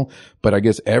real. But I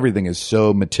guess everything is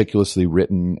so meticulously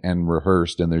written and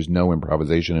rehearsed, and there's no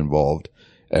improvisation involved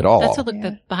at all. That's what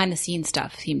the behind the scenes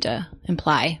stuff seemed to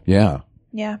imply. Yeah.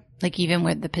 Yeah. Like even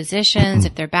with the positions,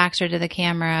 if their backs are to the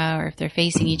camera or if they're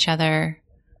facing each other.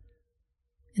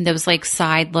 And those like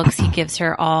side looks he gives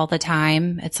her all the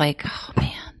time. It's like, oh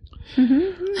man.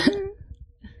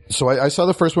 So I saw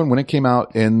the first one when it came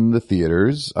out in the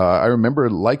theaters. I remember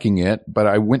liking it, but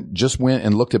I just went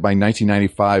and looked at my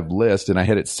 1995 list, and I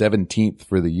had it 17th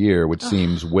for the year, which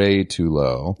seems way too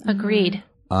low. Agreed.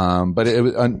 But it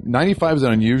was 95 is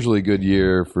an unusually good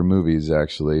year for movies,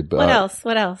 actually. But, What else?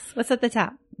 What else? What's at the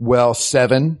top? Well,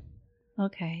 Seven,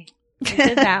 Okay. I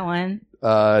did that one.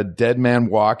 Dead Man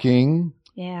Walking,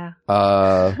 Yeah.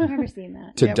 uh, I've never seen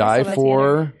that. To Yeah, we Die saw that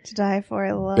For, To Die For,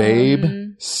 I love.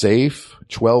 Babe, Safe,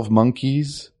 12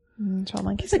 Monkeys, 12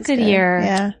 Monkeys. It's a is good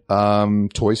year. Yeah.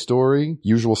 Toy Story,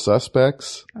 Usual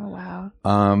Suspects. Oh, wow.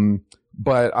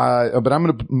 But I'm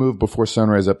going to move Before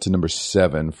Sunrise up to number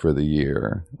 7 for the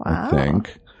year, Wow. I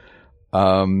think.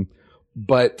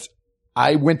 But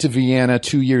I went to Vienna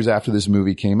 2 years after this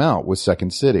movie came out with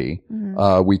Second City.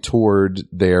 We toured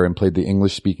there and played the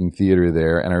English speaking theater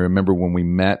there. And I remember when we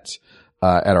met,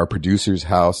 at our producer's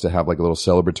house to have like a little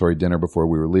celebratory dinner before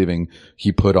we were leaving,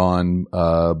 he put on,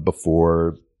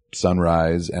 Before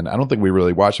Sunrise. And I don't think we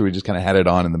really watched it. We just kind of had it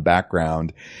on in the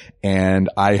background. And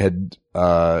I had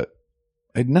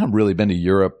not really been to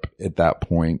Europe at that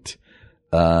point,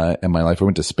 in my life. I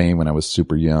went to Spain when I was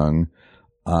super young.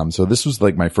 So this was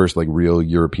like my first like real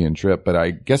European trip, but I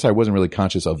guess I wasn't really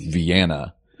conscious of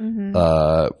Vienna,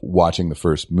 watching the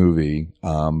first movie.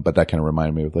 But that kind of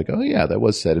reminded me of like, oh yeah, that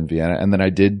was set in Vienna. And then I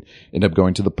did end up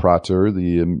going to the Prater,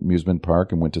 the amusement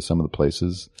park, and went to some of the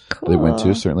places they went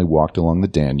to, certainly walked along the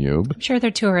Danube. I'm sure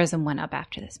their tourism went up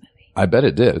after this movie. I bet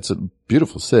it did. It's a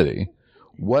beautiful city.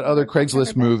 What other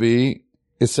Craigslist movie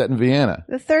is set in Vienna?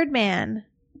 The Third Man.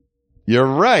 You're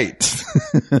right.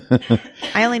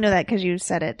 I only know that because you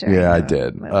said it during Yeah, I the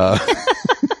did.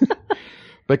 movie.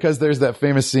 Because there's that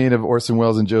famous scene of Orson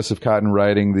Welles and Joseph Cotten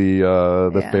riding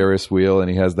the Yeah. Ferris wheel, and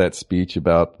he has that speech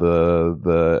about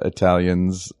the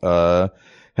Italians,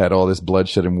 had all this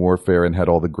bloodshed and warfare and had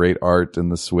all the great art,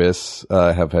 and the Swiss,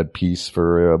 have had peace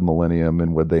for a millennium,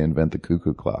 and would they invent the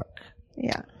cuckoo clock?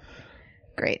 Yeah.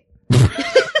 Great.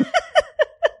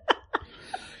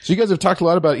 So you guys have talked a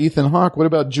lot about Ethan Hawke. What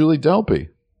about Julie Delpy?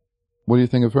 What do you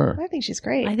think of her? I think she's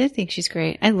great. I did think she's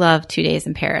great. I love 2 Days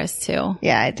in Paris too.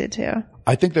 Yeah, I did too.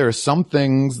 I think there are some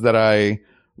things that I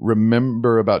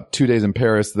remember about 2 Days in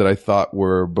Paris that I thought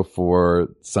were Before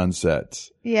Sunset.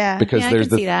 Yeah. Because Yeah, I there's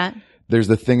can see that. there's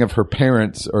the thing of her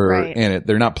parents are Right. in it.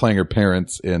 They're not playing her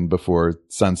parents in Before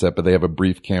Sunset, but they have a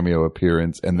brief cameo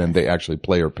appearance, and then they actually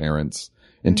play her parents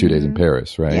in 2 Days in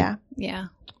Paris, right? Yeah. Yeah.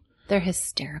 They're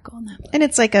hysterical in that movie. And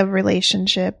it's like a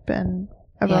relationship and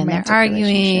a Yeah, and romantic they're arguing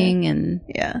relationship. and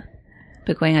Yeah.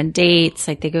 but going on dates.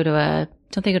 Like they go to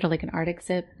don't they go to like an art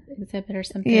exhibit or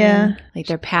something? Yeah. Like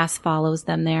their past follows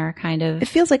them there, kind of. It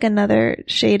feels like another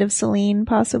shade of Celine,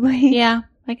 possibly. Yeah,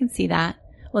 I can see that.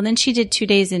 Well, then she did 2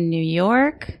 Days in New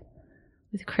York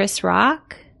with Chris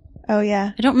Rock. Oh,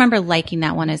 yeah. I don't remember liking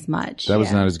that one as much. That was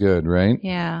Yeah. not as good, right?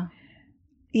 Yeah.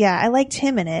 Yeah, I liked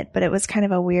him in it, but it was kind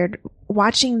of a weird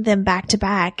watching them back to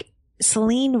back.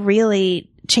 Celine really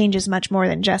changes much more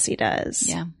than Jessie does.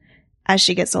 Yeah. As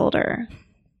she gets older,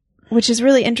 which is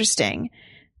really interesting.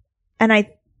 And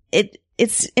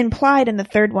it's implied in the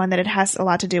third one that it has a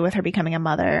lot to do with her becoming a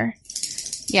mother.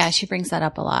 Yeah, she brings that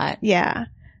up a lot. Yeah.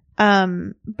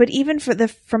 But even from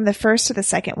the first to the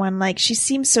second one, like she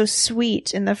seems so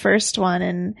sweet in the first one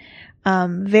and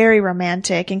very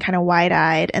romantic and kind of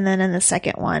wide-eyed. And then in the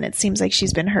second one, it seems like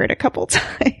she's been hurt a couple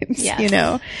times, Yes. you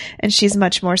know, and she's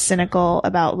much more cynical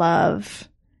about love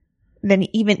than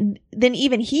even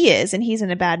he is. And he's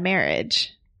in a bad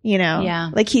marriage, you know, Yeah.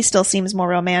 like he still seems more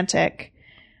romantic,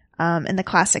 in the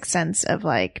classic sense of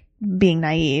like being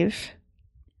naive.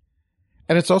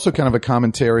 And it's also kind of a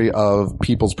commentary of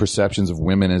people's perceptions of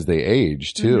women as they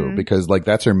age too, because like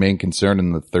that's her main concern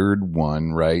in the third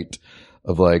one, right?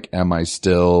 of like, am I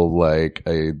still like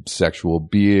a sexual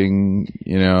being,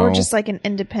 you know? Or just like an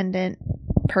independent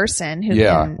person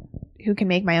who can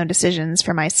make my own decisions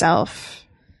for myself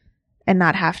and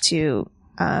not have to,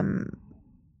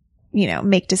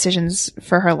 make decisions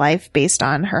for her life based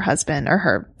on her husband or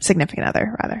her significant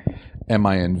other, rather. Am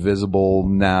I invisible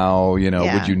now? You know,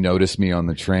 would you notice me on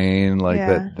the train? Like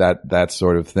that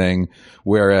sort of thing.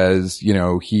 Whereas, you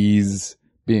know, he's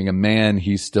being a man,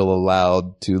 he's still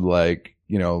allowed to like,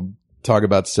 you know, talk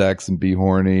about sex and be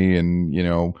horny and, you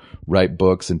know, write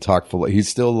books and talk he's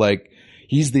still like,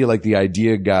 he's the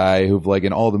idea guy who like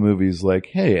in all the movies, like,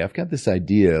 hey, I've got this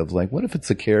idea of like, what if it's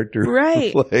a character?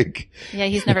 Right. Like, yeah,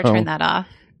 he's never turned that off.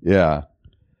 Yeah.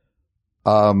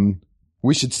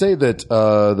 We should say that,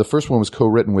 the first one was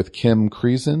co-written with Kim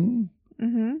Creason.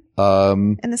 Mm-hmm.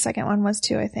 And the second one was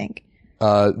too, I think.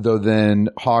 Though then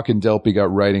Hawke and Delpy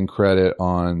got writing credit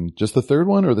on just the third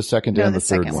one or the second and the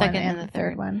third one? Second and the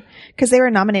third one. Because they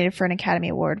were nominated for an Academy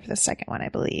Award for the second one, I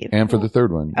believe. And for the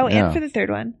third one. Oh, and for the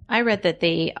third one. I read that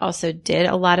they also did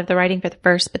a lot of the writing for the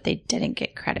first, but they didn't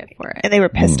get credit for it. And they were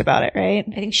pissed about it, right?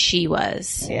 I think she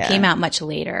was. Yeah. Came out much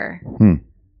later.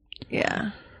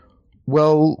 Yeah.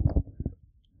 Well,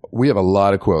 we have a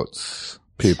lot of quotes.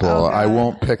 People, I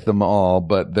won't pick them all,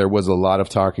 but there was a lot of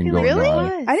talking going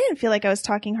on. I didn't feel like I was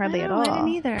talking hardly at all. I didn't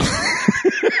either.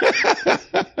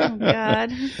 Oh,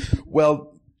 God.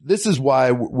 Well, this is why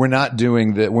we're not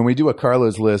doing when we do a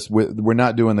Carla's list, we're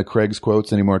not doing the Craig's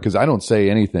quotes anymore because I don't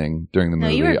say anything during the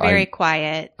movie. No, you were very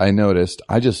quiet. I noticed.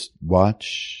 I just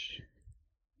watch,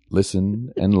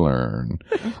 listen, and learn.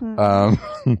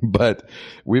 But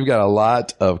we've got a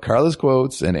lot of Carla's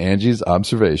quotes and Angie's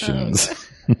observations.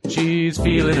 She's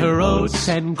feeling her oats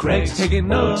and Craig's taking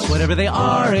notes. Whatever they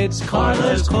are, it's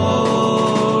Carla's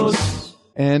quotes.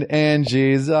 And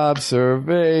Angie's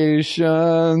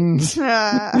observations.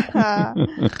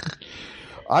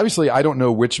 Obviously, I don't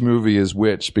know which movie is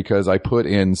which because I put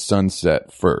in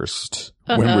Sunset first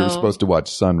when we were supposed to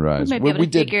watch Sunrise. We might be able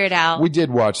to figure it out. We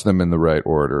did watch them in the right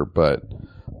order, but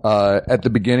at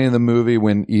the beginning of the movie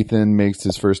when Ethan makes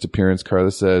his first appearance, Carla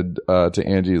said to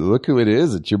Angie, look who it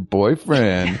is. It's your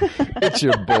boyfriend. It's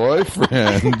your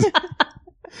boyfriend.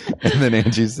 And then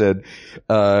Angie said,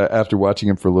 after watching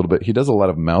him for a little bit, he does a lot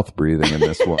of mouth breathing in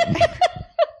this one.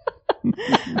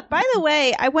 By the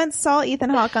way, I once saw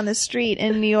Ethan Hawke on the street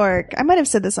in New York. I might have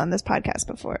said this on this podcast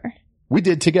before. We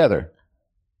did together.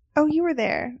 Oh, you were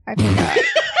there. I forgot.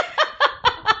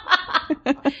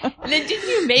 And then didn't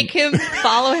you make him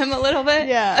follow him a little bit?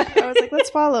 Yeah. I was like, let's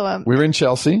follow him. We were in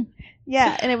Chelsea.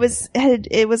 Yeah. And it was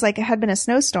like it had been a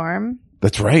snowstorm.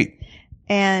 That's right.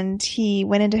 And he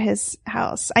went into his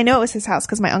house. I know it was his house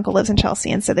because my uncle lives in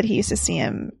Chelsea and said that he used to see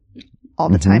him all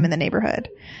the time in the neighborhood.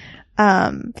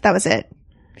 That was it.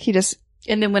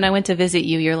 And then when I went to visit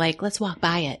you, you're like, let's walk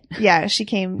by it. Yeah, she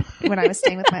came when I was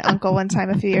staying with my uncle one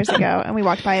time a few years ago and we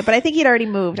walked by it. But I think he'd already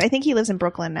moved. I think he lives in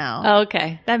Brooklyn now. Oh,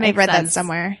 okay. That makes sense. I read sense. that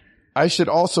somewhere. I should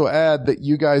also add that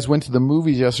you guys went to the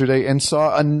movies yesterday and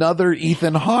saw another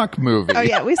Ethan Hawke movie. Oh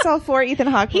yeah, we saw 4 Ethan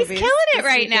Hawke movies. He's killing it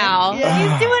right now. Yeah.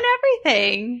 He's doing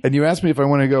everything. And you asked me if I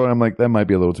want to go, and I'm like, that might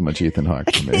be a little too much Ethan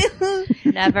Hawke for me.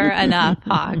 Never enough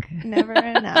Hawke. Never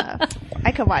enough.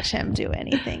 I could watch him do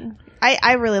anything.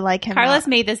 I really like him. Carla's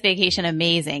made this vacation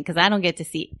amazing because I don't get to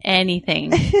see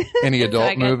anything. Any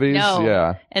adult movies? No.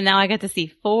 Yeah. And now I got to see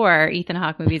 4 Ethan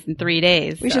Hawke movies in 3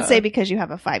 days. We should say because you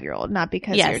have a 5-year-old, not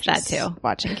because you're just that too.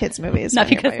 watching kids movies. Not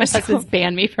because my husband's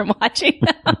banned me from watching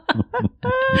them.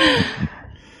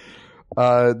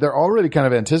 They're already kind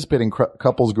of anticipating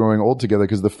couples growing old together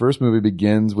because the first movie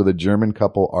begins with a German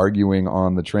couple arguing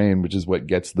on the train, which is what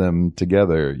gets them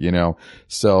together, you know?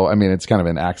 So, I mean, it's kind of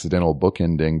an accidental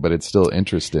bookending, but it's still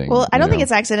interesting. Well, I don't think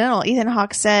it's accidental. Ethan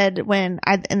Hawke said in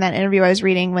that interview I was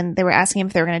reading when they were asking him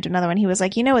if they were going to do another one, he was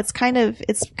like, it's kind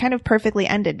of perfectly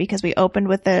ended because we opened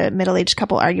with a middle-aged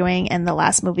couple arguing and the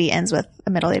last movie ends with a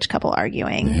middle-aged couple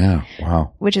arguing. Yeah.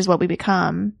 Wow. Which is what we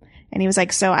become. And he was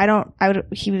like,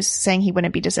 he was saying he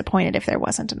wouldn't be disappointed if there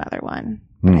wasn't another one,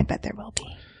 but I bet there will be.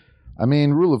 I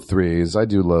mean, rule of threes. I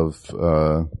do love,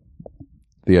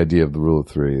 the idea of the rule of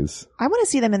threes. I want to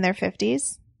see them in their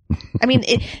 50s. I mean,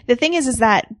 the thing is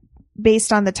that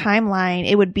based on the timeline,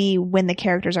 it would be when the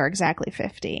characters are exactly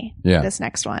 50. Yeah. This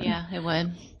next one. Yeah, it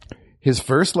would. His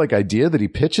first idea that he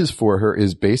pitches for her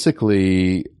is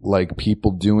basically like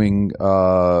people doing,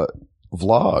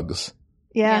 vlogs.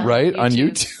 Yeah. Right? On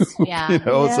YouTube. Yeah. You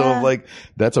know, so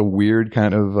that's a weird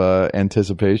kind of,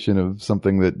 anticipation of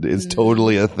something that is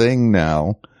totally a thing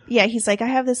now. Yeah. He's like, I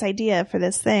have this idea for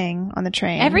this thing on the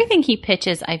train. Everything he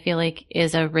pitches, I feel like,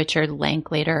 is a Richard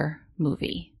Linklater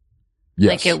movie. Yes.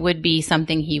 Like it would be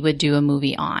something he would do a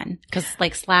movie on. Cause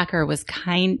like Slacker was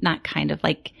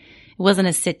it wasn't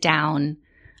a sit down,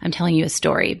 I'm telling you a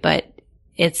story, but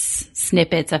it's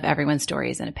snippets of everyone's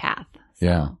stories in a path. So,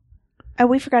 Yeah. Oh,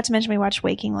 we forgot to mention we watched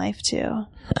Waking Life too.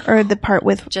 Or the part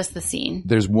with just the scene.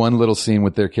 There's one little scene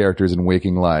with their characters in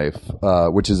Waking Life,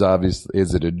 which is obvious.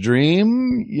 Is it a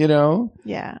dream? You know?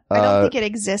 Yeah. I don't think it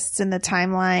exists in the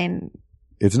timeline.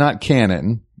 It's not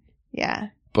canon. Yeah.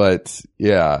 But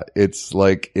yeah, it's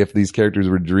like if these characters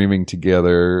were dreaming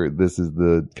together, this is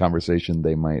the conversation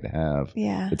they might have.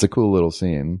 Yeah. It's a cool little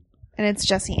scene. And it's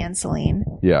Jesse and Celine.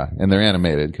 Yeah. And they're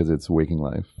animated because it's Waking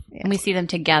Life. Yeah. And we see them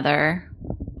together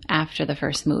after the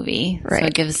first movie. Right. So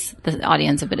it gives the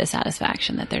audience a bit of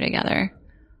satisfaction that they're together.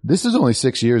 This is only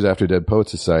 6 years after Dead Poet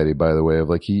Society, by the way, of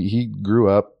like he grew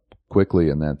up quickly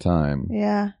in that time,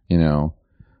 Yeah. you know.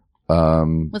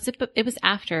 It was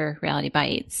after Reality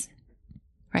Bites,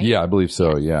 right? Yeah, I believe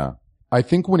so. Yeah. I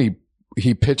think when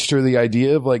he pitched her the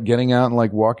idea of like getting out and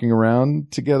like walking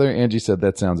around together, Angie said,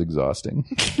 that sounds exhausting.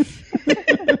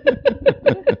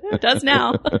 It does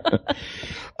now.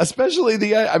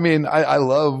 Especially I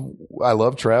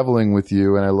love traveling with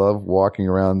you and I love walking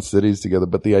around cities together,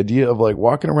 but the idea of like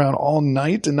walking around all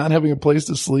night and not having a place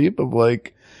to sleep of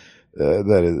like,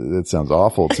 that sounds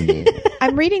awful to me.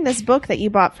 I'm reading this book that you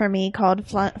bought for me called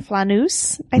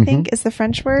Flanus, I think is the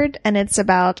French word. And it's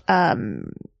about,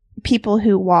 people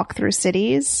who walk through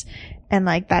cities. And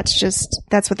like, that's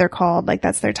what they're called. Like,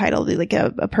 that's their title, like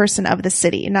a person of the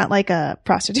city, not like a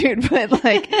prostitute, but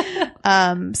like,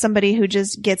 somebody who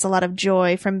just gets a lot of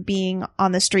joy from being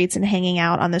on the streets and hanging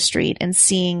out on the street and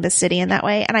seeing the city in that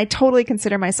way. And I totally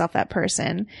consider myself that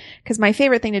person because my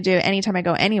favorite thing to do anytime I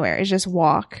go anywhere is just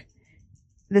walk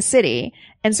the city.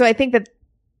 And so I think that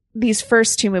these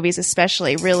first two movies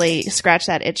especially really scratch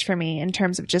that itch for me in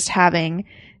terms of just having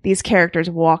these characters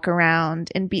walk around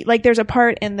and be like, there's a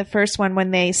part in the first one when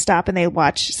they stop and they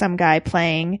watch some guy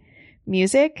playing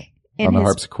music on the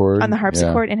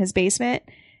harpsichord in his basement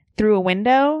through a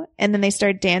window. And then they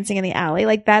start dancing in the alley.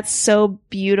 Like that's so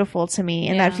beautiful to me.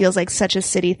 And that feels like such a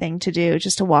city thing to do,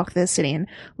 just to walk the city and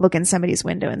look in somebody's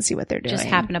window and see what they're doing. Just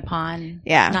happen upon.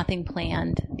 Yeah. Nothing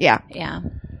planned. Yeah. Yeah.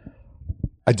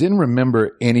 I didn't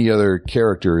remember any other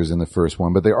characters in the first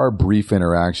one, but there are brief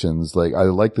interactions. Like I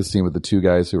like the scene with the two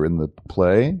guys who are in the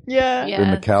play, Yeah.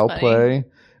 in the cow funny. play,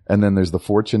 and then there's the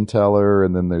fortune teller,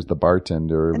 and then there's the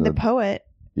bartender, And the poet.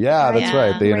 Yeah, that's Yeah.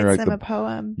 right. They writes interact. them a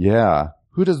poem. Yeah,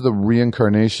 who does the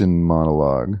reincarnation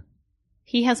monologue?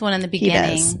 He has one in the He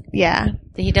does. beginning. Yeah.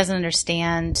 That he doesn't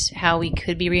understand how we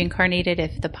could be reincarnated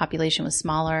if the population was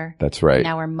smaller. That's right. And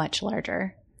now we're much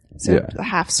larger. So Yeah. the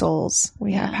half souls.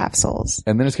 We have half souls.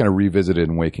 And then it's kind of revisited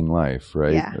in Waking Life,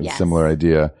 right? Yeah. A Yes. similar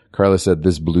idea. Carla said,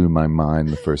 this blew my mind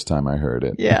the first time I heard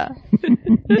it. Yeah.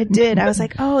 It did. I was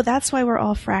like, oh, that's why we're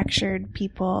all fractured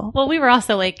people. Well, we were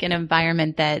also like in an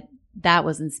environment that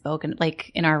wasn't spoken,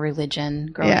 like in our religion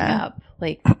growing Yeah. up.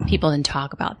 Like people didn't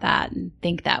talk about that and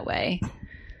think that way.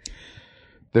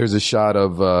 There's a shot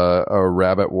of a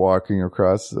rabbit walking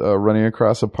across, running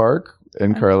across a park.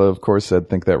 And Carla, of course, said,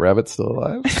 think that rabbit's still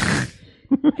alive?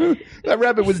 That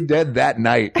rabbit was dead that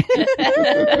night.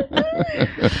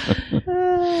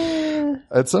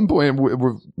 At some point,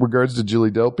 with regards to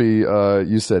Julie Delpy,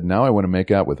 you said, now I want to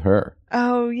make out with her.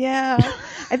 Oh, yeah.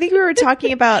 I think we were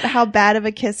talking about how bad of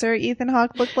a kisser Ethan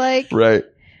Hawke looked like, Right.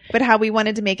 but how we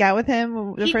wanted to make out with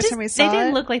him the first time we saw They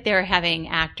didn't it. look like they were having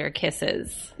actor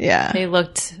kisses. Yeah. They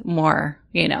looked more,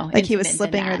 Like he was intimate than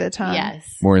slipping her that. the tongue.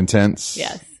 Yes. More intense.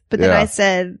 Yes. But then Yeah. I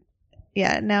said,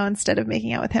 yeah, now instead of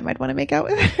making out with him, I'd want to make out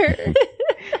with her.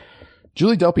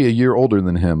 Julie Delpy, a year older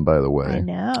than him, by the I way.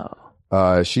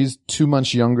 know. She's 2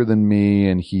 months younger than me,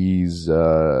 and he's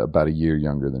about a year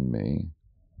younger than me.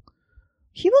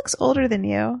 He looks older than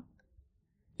you.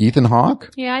 Ethan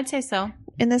Hawke? Yeah, I'd say so.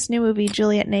 In this new movie,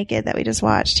 Juliet Naked, that we just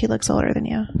watched, he looks older than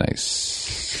you.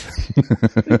 Nice.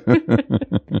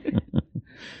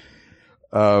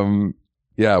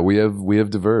 Yeah, we have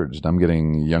diverged. I'm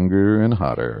getting younger and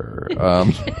hotter.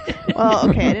 Well,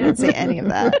 okay, I didn't say any of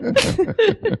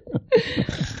that.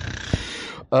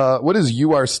 What is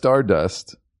You Are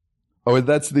Stardust? Oh,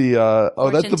 that's the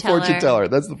that's the fortune teller.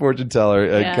 That's the fortune teller.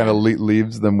 Yeah. It kind of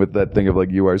leaves them with that thing of like,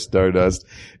 you are stardust.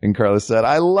 And Carla said,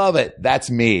 I love it.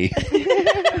 That's me.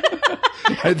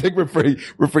 I think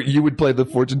you would play the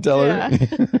fortune teller. Yeah.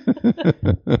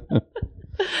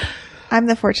 I'm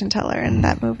the fortune teller in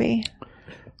that movie.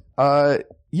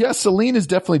 Yeah, Celine is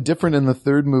definitely different in the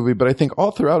third movie, but I think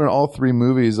all throughout in all three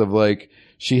movies of like,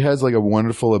 she has like a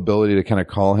wonderful ability to kind of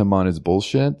call him on his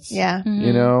bullshits. Yeah.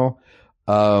 You know?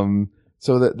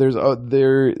 So that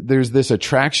there's this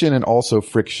attraction and also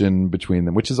friction between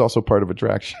them, which is also part of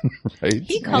attraction, right?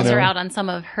 He calls her out on some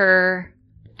of her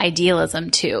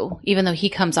idealism too, even though he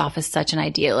comes off as such an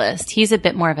idealist. He's a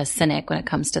bit more of a cynic when it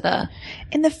comes to the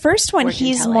In the first one,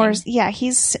 he's fortune-telling.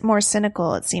 he's more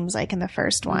cynical, it seems like, in the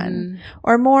first one.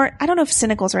 Or more, I don't know if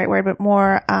cynical is the right word, but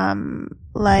more,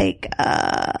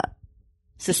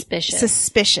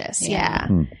 suspicious. Yeah.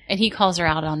 And he calls her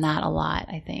out on that a lot,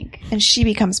 I think. And she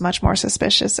becomes much more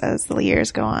suspicious as the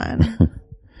years go on.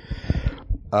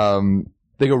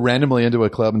 They go randomly into a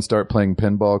club and start playing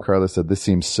pinball. Carla said, this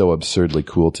seems so absurdly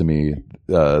cool to me,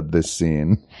 this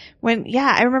scene.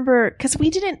 I remember, cause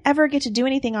we didn't ever get to do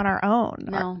anything on our own.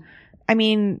 No. I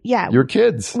mean, You're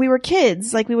kids. we were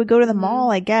kids. Like we would go to the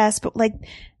mall, I guess, but like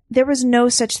there was no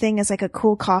such thing as like a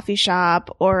cool coffee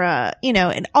shop or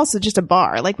and also just a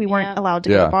bar. Like we weren't allowed to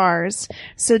go to bars.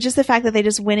 So just the fact that they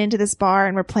just went into this bar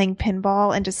and were playing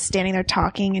pinball and just standing there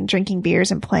talking and drinking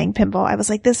beers and playing pinball, I was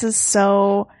like, this is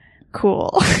so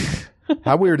cool.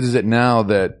 How weird is it now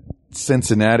that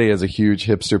Cincinnati has a huge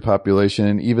hipster population,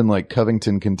 and even like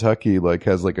Covington, Kentucky, like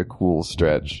has like a cool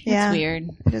stretch. Yeah. It's weird.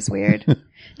 It is weird.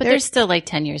 But they're still like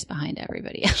 10 years behind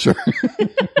everybody else. Sure.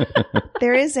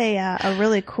 There is a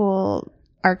really cool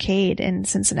arcade in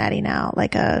Cincinnati now,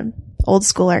 like a old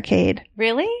school arcade.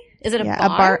 Really? Is it a Yeah,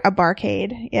 bar? a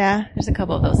barcade. Yeah. There's a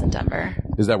couple of those in Denver.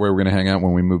 Is that where we're going to hang out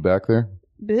when we move back there?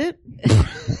 Boop.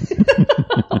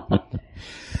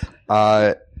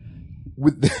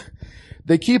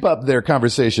 They keep up their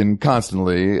conversation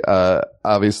constantly,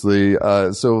 obviously.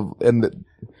 So in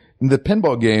the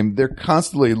pinball game, they're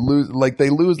constantly they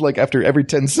lose like after every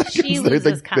 10 seconds. She loses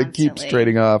They keep constantly.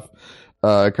 trading off.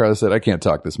 Carla said, I can't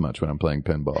talk this much when I'm playing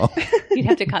pinball. You'd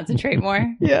have to concentrate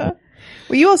more. Yeah.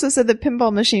 Well, you also said the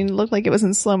pinball machine looked like it was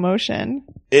in slow motion.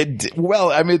 It's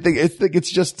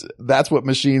just, that's what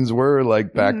machines were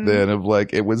like back then, of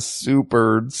like, it was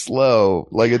super slow.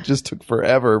 Like it just took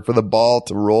forever for the ball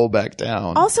to roll back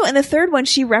down. Also, in the third one,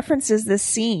 she references this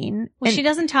scene. Well, she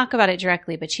doesn't talk about it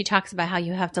directly, but she talks about how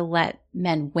you have to let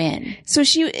men win. So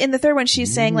in the third one,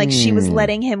 she's saying like she was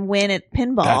letting him win at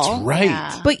pinball. That's right.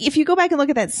 Yeah. But if you go back and look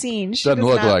at that scene, she Doesn't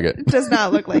look like it. Does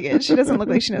not look like it. She doesn't look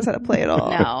like she knows how to play at all.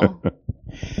 No.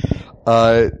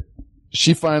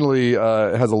 She finally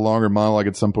has a longer monologue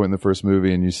at some point in the first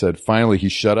movie, and you said finally he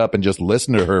shut up and just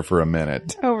listened to her for a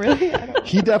minute. Oh, really?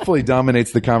 He definitely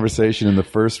dominates the conversation in the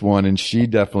first one, and she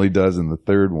definitely does in the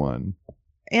third one.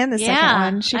 And the second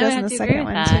one. She I does would in have the to agree second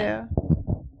with one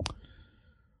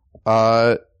that.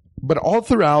 too. But all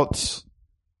throughout,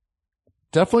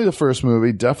 definitely the first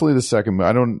movie, definitely the second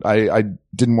movie. I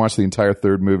didn't watch the entire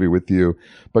third movie with you,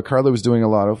 but Carla was doing a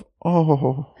lot of,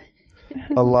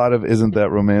 a lot of isn't that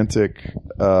romantic,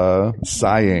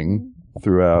 sighing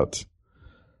throughout.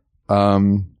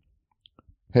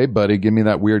 Hey buddy, give me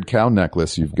that weird cow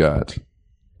necklace you've got.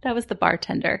 That was the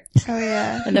bartender Oh,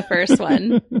 yeah. in the first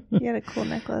one. He had a cool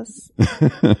necklace.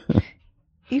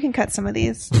 You can cut some of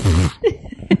these.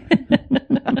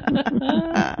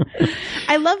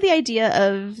 I love the idea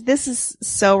of this is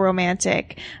so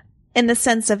romantic in the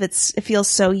sense of it feels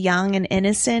so young and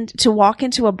innocent to walk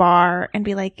into a bar and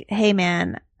be like, hey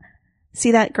man,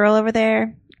 see that girl over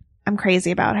there? I'm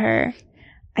crazy about her.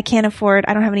 I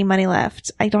don't have any money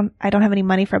left. I don't have any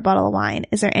money for a bottle of wine.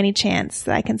 Is there any chance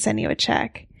that I can send you a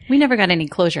check? We never got any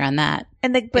closure on that.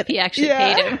 And But he actually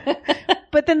paid him.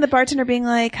 But then the bartender being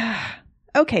like,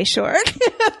 okay, sure.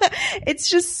 It's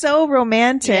just so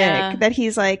romantic that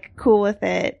he's like cool with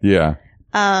it. Yeah.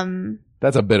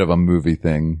 That's a bit of a movie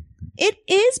thing. It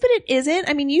is, but it isn't.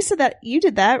 I mean, you said that you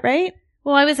did that, right?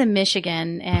 Well, I was in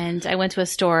Michigan and I went to a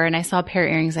store and I saw a pair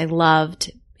of earrings I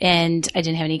loved and I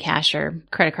didn't have any cash or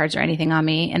credit cards or anything on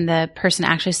me. And the person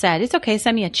actually said, it's okay,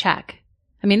 send me a check.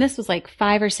 I mean, this was like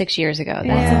 5 or 6 years ago.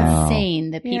 That's Wow.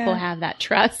 insane that people have that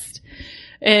trust.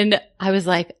 And I was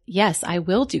like, yes, I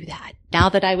will do that. Now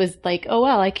that I was like, oh,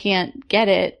 well, I can't get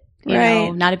it. You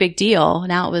know, not a big deal.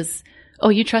 Now it was, oh,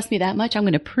 you trust me that much? I'm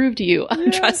going to prove to you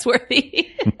I'm trustworthy.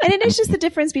 And it is just the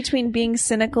difference between being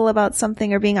cynical about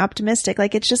something or being optimistic.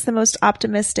 Like, it's just the most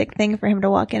optimistic thing for him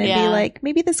to walk in and be like,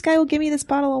 maybe this guy will give me this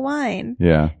bottle of wine.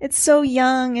 Yeah. It's so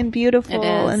young and beautiful It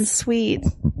is. and sweet.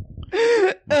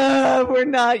 We're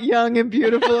not young and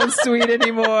beautiful and sweet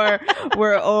anymore.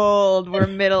 We're old, we're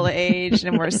middle-aged,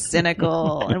 and we're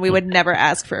cynical. And we would never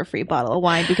ask for a free bottle of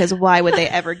wine because why would they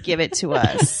ever give it to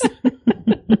us?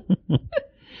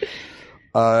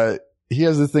 He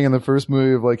has this thing in the first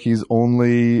movie of like he's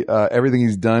only everything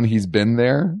he's done, he's been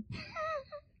there.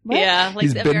 Yeah, like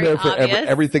He's the been very there for obvious.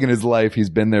 everything in his life.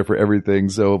 He's been there for everything.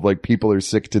 So like people are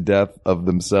sick to death of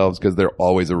themselves because they're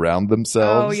always around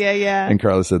themselves. Oh, yeah. And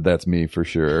Carla said, that's me for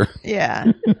sure.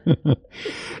 Yeah.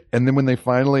 And then when they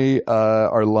finally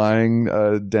are lying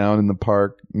down in the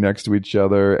park next to each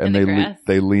other and In the grass.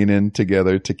 they lean in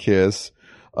together to kiss,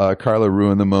 Carla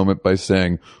ruined the moment by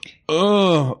saying,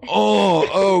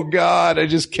 oh God, I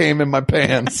just came in my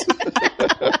pants.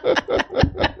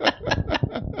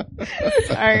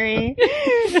 Sorry.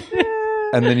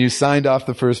 And then you signed off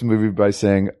the first movie by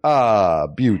saying,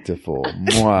 beautiful.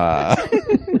 Mwah.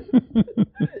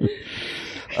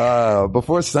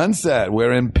 Before sunset,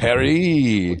 we're in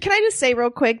Paris. Can I just say real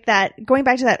quick that going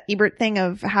back to that Ebert thing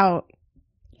of how,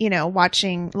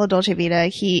 watching La Dolce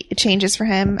Vita, it changes for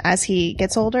him as he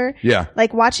gets older. Yeah.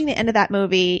 Like watching the end of that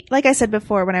movie, like I said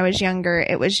before, when I was younger,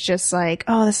 it was just like,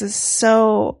 oh, this is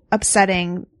so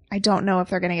upsetting. I don't know if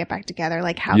they're going to get back together.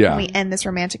 Like, how can we end this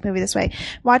romantic movie this way?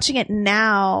 Watching it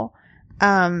now,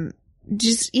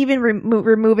 just even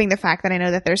removing the fact that I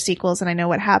know that there's sequels and I know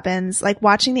what happens, like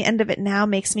watching the end of it now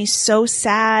makes me so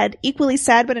sad, equally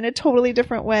sad, but in a totally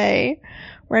different way,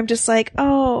 where I'm just like,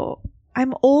 oh,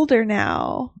 I'm older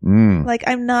now. Like,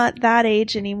 I'm not that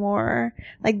age anymore.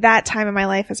 Like, that time in my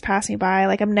life has passed me by.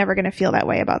 Like, I'm never going to feel that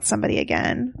way about somebody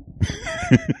again.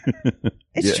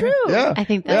 It's true. Yeah. I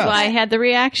think that's why I had the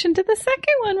reaction to the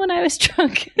second one when I was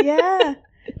drunk. Yeah.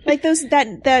 Like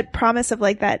that promise of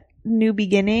like that new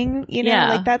beginning,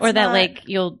 like that's or that not- like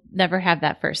you'll never have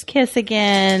that first kiss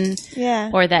again.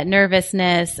 Yeah. Or that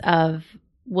nervousness of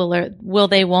will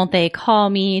they, won't they call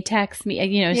me, text me,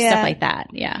 stuff like that.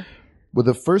 Yeah. Well,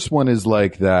 the first one is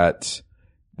like that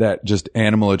just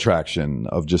animal attraction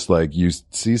of just like you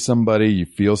see somebody, you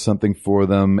feel something for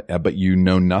them, but you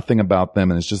know nothing about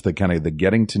them. And it's just the kind of the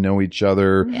getting to know each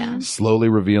other, slowly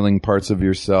revealing parts of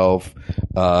yourself,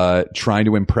 trying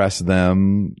to impress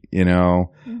them,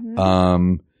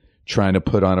 trying to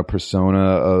put on a persona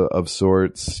of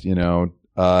sorts,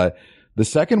 the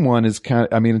second one is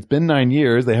it's been 9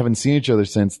 years. They haven't seen each other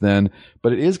since then,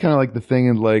 but it is kind of like the thing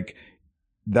of like,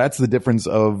 that's the difference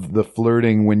of the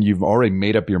flirting when you've already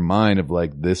made up your mind of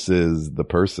like, this is the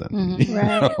person.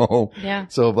 Right. Yeah.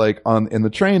 So like in the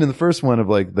train in the first one of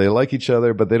like, they like each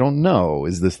other, but they don't know,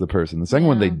 is this the person? The second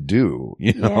one, they do,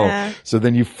 Yeah. So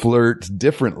then you flirt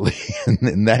differently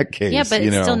in that case. Yeah, but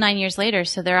it's still 9 years later.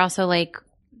 So they're also like,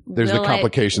 there's the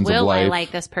complications of will life. I like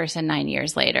this person 9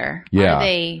 years later? Yeah. Are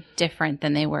they different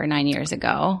than they were 9 years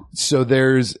ago? So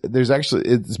there's actually,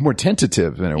 it's more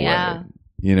tentative in a Yeah. way,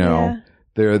 Yeah.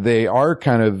 They are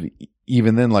kind of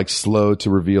even then like slow to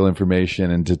reveal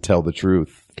information and to tell the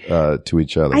truth to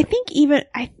each other. I think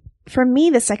for me,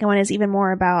 the second one is even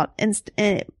more about, it's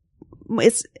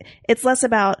less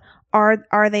about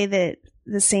are they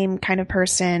the same kind of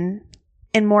person,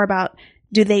 and more about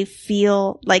do they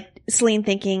feel like Celine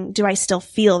thinking, do I still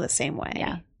feel the same way?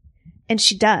 Yeah. And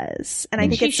she does, and I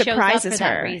think it surprises shows up for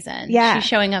her. that reason. Yeah, She's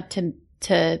showing up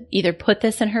to either put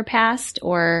this in her past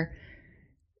or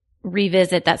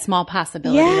revisit that small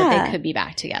possibility that they could be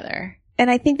back together.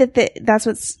 And I think that's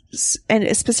what's,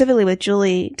 and specifically with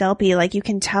Julie Delpy, like you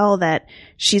can tell that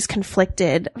she's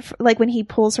conflicted. Like when he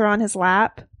pulls her on his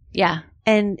lap, Yeah.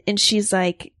 and she's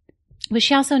like, But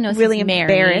she also knows really he's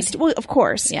married. embarrassed. Well, of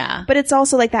course, Yeah. But it's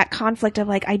also like that conflict of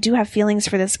like, I do have feelings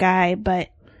for this guy, but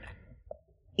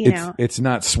it's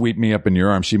not sweep me up in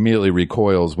your arms. She immediately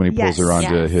recoils when he pulls her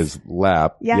onto his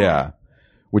lap. Yeah.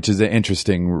 Which is an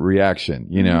interesting reaction,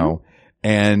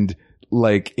 and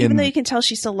like even though you can tell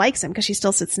she still likes him because she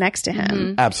still sits next to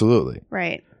him. absolutely.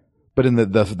 Right. But in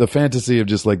the fantasy of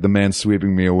just like the man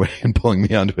sweeping me away and pulling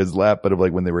me onto his lap, but of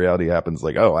like when the reality happens,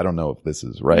 like, oh, I don't know if this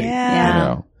is right.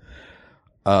 Yeah.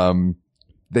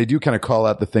 They do kind of call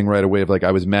out the thing right away of like,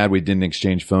 I was mad we didn't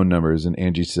exchange phone numbers. And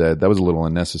Angie said, that was a little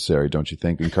unnecessary, don't you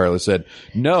think? And Carla said,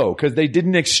 no, because they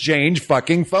didn't exchange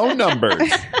fucking phone numbers.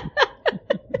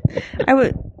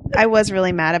 I was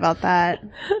really mad about that.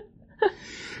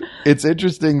 It's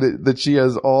interesting that she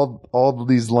has all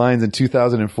these lines in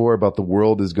 2004 about the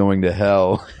world is going to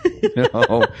hell.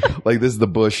 Like this is the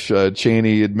Bush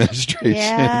Cheney administration.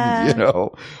 Yeah.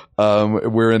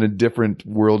 We're in a different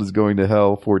world is going to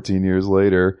hell 14 years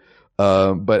later.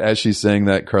 But as she's saying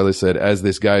that, Carla said, as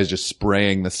this guy is just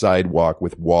spraying the sidewalk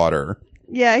with water.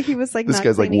 Yeah, he was like, This not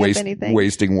guy's like cleaning up anything.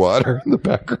 wasting water in the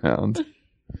background.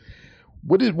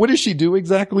 What does she do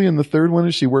exactly in the third one?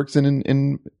 Is she works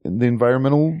in the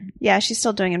environmental? Yeah, she's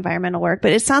still doing environmental work,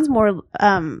 but it sounds more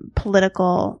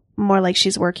political, more like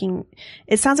she's working.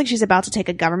 It sounds like she's about to take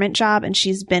a government job and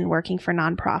she's been working for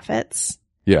nonprofits.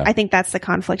 Yeah. I think that's the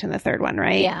conflict in the third one,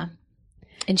 right? Yeah.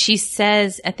 And she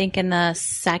says, I think in the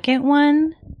second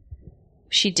one,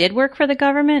 she did work for the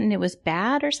government and it was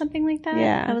bad or something like that.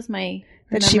 Yeah. That was my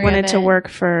That she memory wanted of to it. work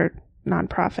for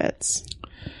nonprofits.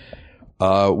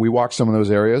 We walked some of those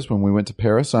areas when we went to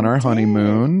Paris on our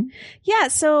honeymoon. Yeah,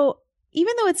 so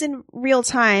even though it's in real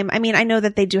time, I mean, I know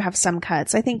that they do have some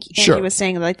cuts. I think Andy Sure. was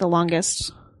saying like the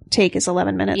longest take is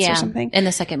 11 minutes or something. in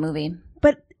the second movie.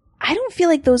 But I don't feel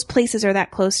like those places are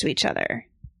that close to each other.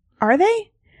 Are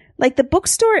they? Like the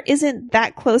bookstore isn't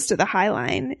that close to the High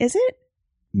Line, is it?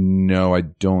 No, I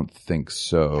don't think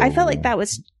so. I felt like that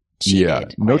was cheated. Yeah.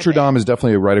 quite a Notre bit. Dame is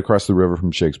definitely right across the river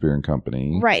from Shakespeare and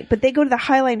Company. Right, but they go to the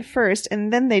High Line first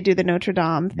and then they do the Notre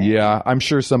Dame thing. Yeah, I'm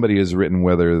sure somebody has written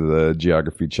whether the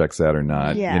geography checks out or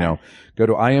not. Yeah. You know, go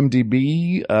to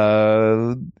IMDb,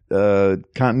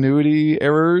 continuity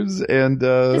errors, and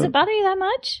Does it bother you that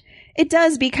much? It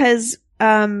does because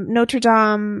Notre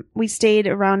Dame, we stayed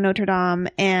around Notre Dame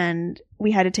and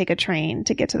we had to take a train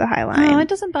to get to the High Line. No, it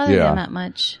doesn't bother Yeah. me that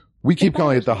much. we keep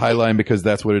calling it the High Line because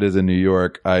that's what it is in New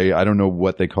York. I don't know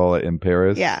what they call it in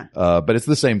Paris. Yeah. But it's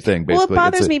the same thing, Well, basically. it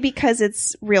bothers me because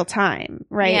it's real time,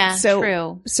 right? Yeah, so,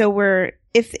 true. So we're,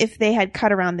 if they had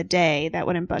cut around the day, that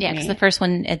wouldn't bug Yeah, me. because the first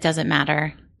one, it doesn't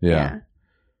matter. Yeah.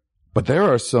 But there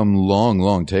are some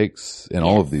long takes in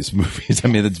all of these movies. I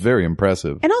mean, it's very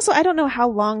impressive. And also, I don't know how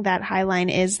long that High Line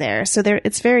is there. So there,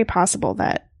 it's very possible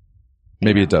that.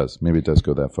 Maybe it does. Maybe it does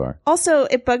go that far. Also,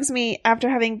 it bugs me after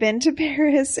having been to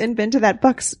Paris and been to that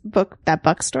bookstore,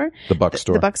 The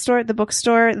bookstore. the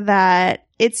bookstore, that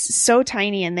it's so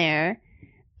tiny in there.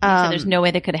 So there's no way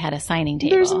they could have had a signing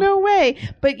table. There's no way.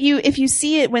 But if you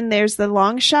see it when there's the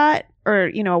long shot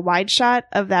or, a wide shot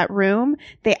of that room,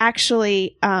 they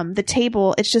actually, the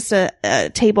table, it's just a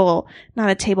table,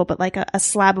 not a table, but like a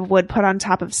slab of wood put on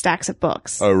top of stacks of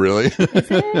books. Oh, really?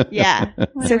 Yeah. So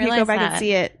if you go realize back and that.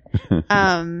 see it,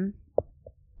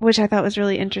 which I thought was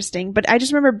really interesting. But I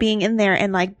just remember being in there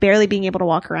and like barely being able to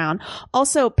walk around.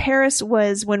 Also, Paris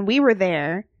was, when we were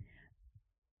there,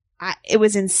 it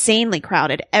was insanely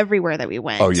crowded everywhere that we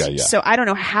went. Oh, yeah. So I don't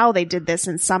know how they did this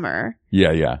in summer.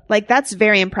 Yeah. Like that's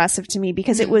very impressive to me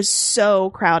because it was so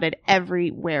crowded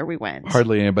everywhere we went.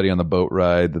 Hardly anybody on the boat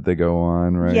ride that they go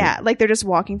on, right? Yeah, like they're just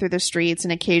walking through the streets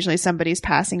and occasionally somebody's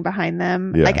passing behind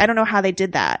them. Yeah. Like I don't know how they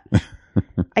did that.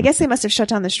 I guess they must have shut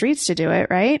down the streets to do it,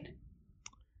 right?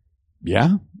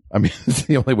 Yeah. I mean, it's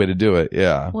the only way to do it.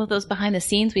 Yeah. Well, those behind the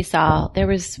scenes we saw, there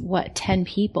was 10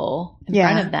 people in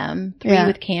Yeah. front of them, 3 Yeah.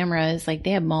 with cameras. Like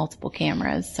they have multiple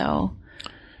cameras. So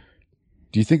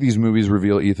Do you think these movies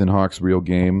reveal Ethan Hawke's real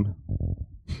game?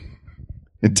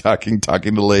 In talking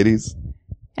to ladies?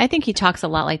 I think he talks a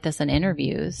lot like this in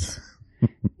interviews, Yeah,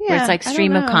 where it's like I don't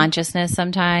stream of know. consciousness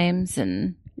sometimes.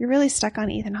 And You're really stuck on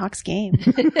Ethan Hawke's game.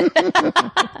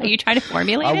 are you trying to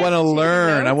formulate I it? want to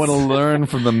learn. I want to learn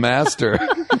from the master.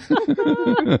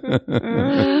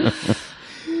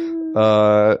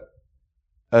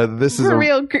 This is For a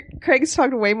real, Craig's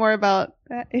talked way more about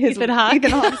his Ethan Hawke.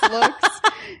 Hawke's looks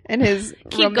and his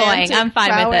Keep romantic going. I'm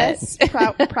fine with it.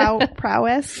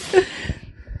 Prowess.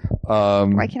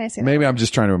 Why can't I say that? Maybe I'm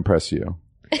just trying to impress you.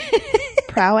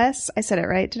 Prowess? I said it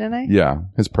right, didn't I? Yeah,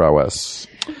 his prowess.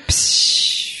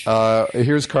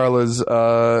 Here's Carla's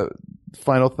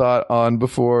final thought on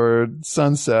Before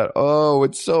Sunset. Oh,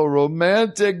 it's so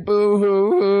romantic. Boo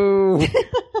hoo hoo.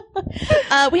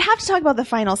 We have to talk about the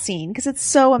final scene because it's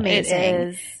so amazing. It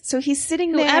is. So he's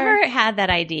sitting there. Whoever had that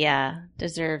idea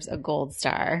deserves a gold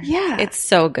star. Yeah. It's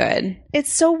so good.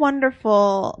 It's so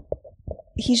wonderful.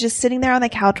 He's just sitting there on the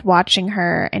couch watching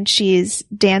her and she's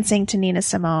dancing to Nina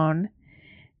Simone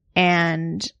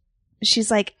and she's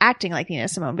like acting like Nina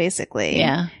Simone basically.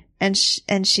 Yeah. And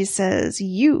she says,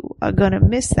 "You are going to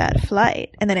miss that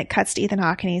flight." And then it cuts to Ethan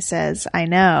Hawke and he says, "I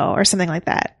know," or something like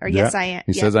that. Or yes, I am.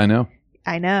 He says, I know.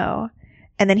 I know.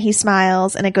 And then he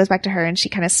smiles and it goes back to her and she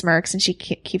kind of smirks and she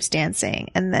keeps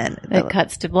dancing. And then It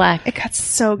cuts to black. it cuts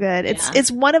so good. Yeah. It's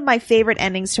one of my favorite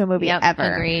endings to a movie Yep,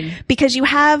 ever. agreed. Because you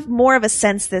have more of a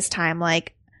sense this time.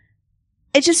 Like,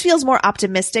 it just feels more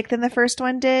optimistic than the first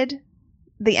one did.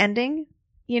 The ending,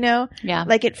 Yeah.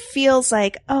 like it feels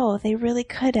like, oh, they really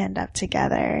could end up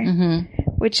together,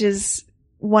 which is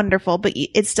wonderful, but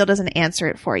it still doesn't answer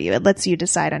it for you. It lets you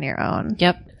decide on your own.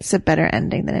 Yep. It's a better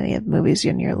ending than any of the movies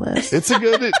in your list. It's a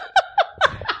good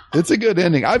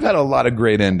ending. I've had a lot of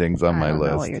great endings on my I don't know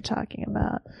list. what you're talking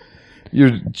about.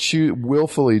 You're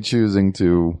willfully choosing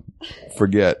to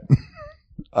forget.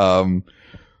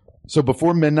 So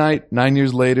Before Midnight, 9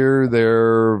 years later,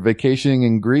 they're vacationing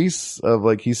in Greece.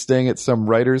 He's staying at some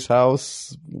writer's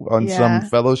house on some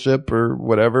fellowship or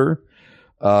whatever.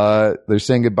 They're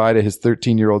saying goodbye to his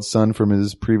 13-year-old son from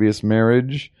his previous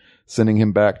marriage. sending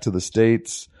him back to the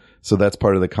States. So that's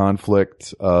part of the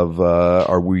conflict of,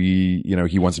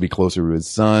 he wants to be closer to his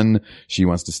son. She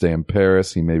wants to stay in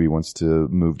Paris. He maybe wants to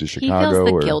move to Chicago. He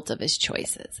feels the guilt of his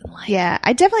choices in life. Yeah,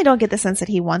 I definitely don't get the sense that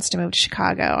he wants to move to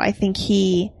Chicago. I think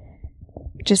he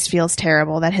just feels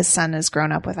terrible that his son has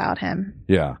grown up without him.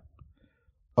 Yeah.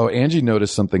 Oh, Angie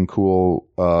noticed something cool,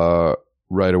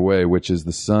 right away, which is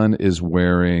the son is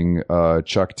wearing,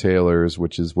 Chuck Taylor's,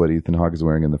 which is what Ethan Hawke is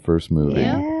wearing in the first movie.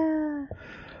 Yeah.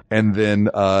 And then,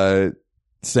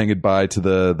 saying goodbye to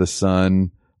the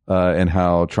son, and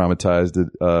how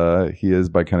traumatized he is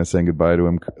by kind of saying goodbye to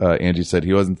him. Angie said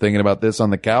he wasn't thinking about this on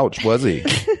the couch, was he?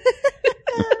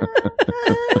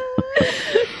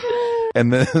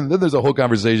 And then there's a whole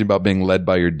conversation about being led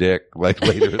by your dick, like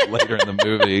later in the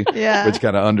movie, Yeah. which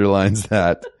kind of underlines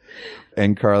that.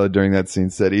 And Carla during that scene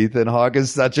said, Ethan Hawke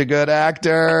is such a good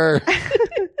actor.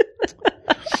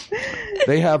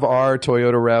 They have our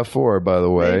Toyota RAV4, by the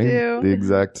way. They do. The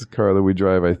exact car that we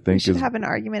drive, I We think, should is. have an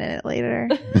argument in it later.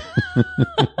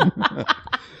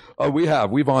 Oh,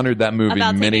 we've honored that movie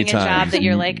About many taking a job times. that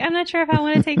you're like, I'm not sure if I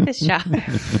want to take this job.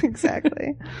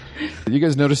 Exactly. You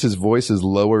guys notice his voice is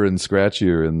lower and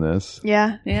scratchier in this.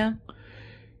 Yeah. Yeah.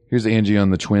 Here's Angie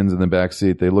on the twins in the back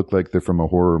seat. They look like they're from a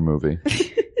horror movie.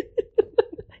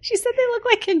 She said they look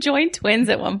like conjoined twins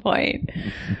at one point.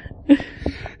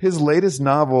 His latest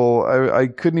novel, I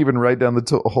couldn't even write down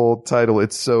the whole title.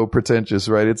 It's so pretentious,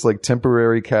 right? It's like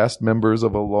temporary cast members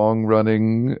of a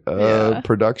long-running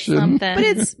production. Something. But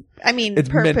it's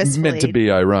It's meant to be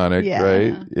ironic, Yeah.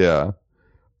 right? Yeah.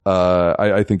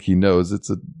 I think he knows it's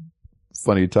a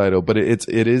funny title, but it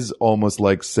is almost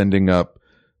like sending up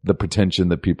the pretension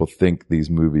that people think these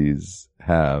movies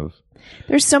have.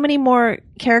 There's so many more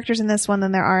characters in this one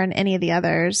than there are in any of the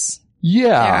others. Yeah.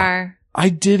 There are. I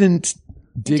didn't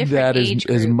dig Different that age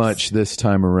as groups. much this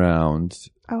time around.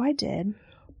 Oh, I did.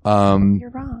 You're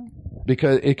wrong.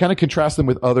 Because it kind of contrasts them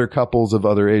with other couples of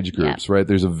other age groups, right?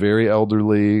 There's a very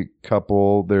elderly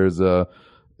couple. There's a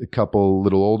couple a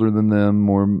little older than them,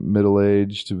 more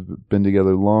middle-aged, who've been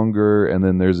together longer. And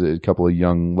then there's a couple of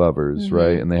young lovers,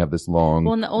 right? And they have this long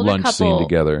Well, and the older lunch scene couple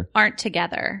together. aren't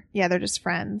together. Yeah, they're just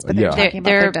friends, but they're Yeah. talking about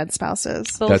They're- their dead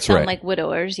spouses. Both That's sound right. like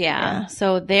widowers, Yeah.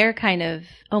 So they're kind of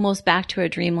almost back to a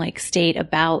dreamlike state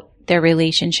about their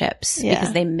relationships Yeah.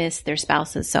 because they miss their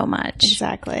spouses so much.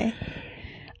 Exactly.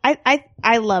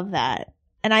 I love that.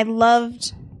 And I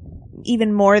loved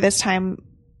even more this time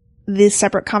the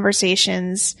separate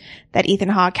conversations that Ethan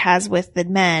Hawke has with the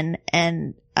men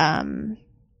and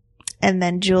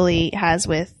then Julie has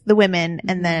with the women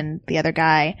and then the other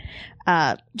guy,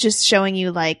 just showing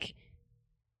you like,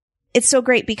 it's so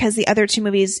great because the other two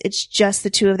movies, it's just the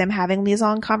two of them having these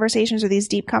long conversations or these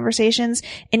deep conversations.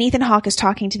 And Ethan Hawke is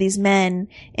talking to these men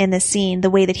in this scene the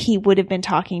way that he would have been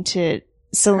talking to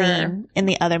Celine in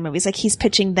the other movies. Like he's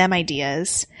pitching them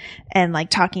ideas and like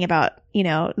talking about,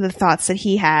 the thoughts that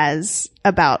he has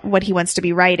about what he wants to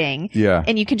be writing. Yeah.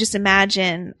 And you can just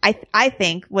imagine, I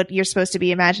think what you're supposed to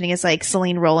be imagining is like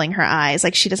Celine rolling her eyes,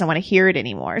 like she doesn't want to hear it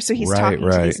anymore. So he's Right, talking to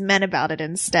right. these men about it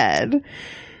instead.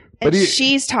 But And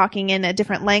she's talking in a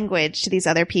different language to these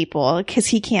other people because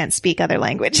he can't speak other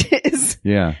languages.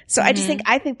 Yeah. So I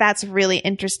think that's a really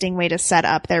interesting way to set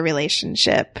up their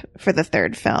relationship for the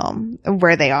third film,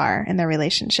 where they are in their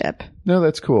relationship. No,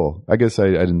 that's cool. I guess I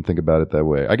didn't think about it that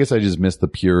way. I guess I just missed the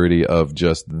purity of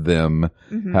just them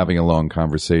having a long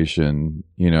conversation,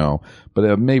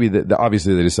 but maybe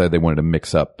obviously they decided they wanted to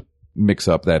mix up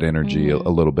that energy a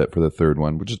little bit for the third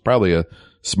one, which is probably a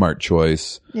smart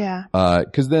choice. Yeah.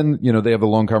 Cause then, they have a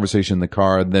long conversation in the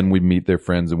car, then we meet their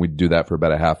friends and we do that for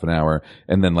about a half an hour.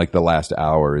 And then like the last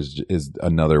hour is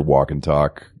another walk and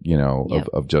talk,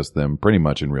 of just them pretty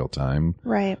much in real time.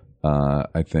 Right.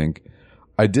 I think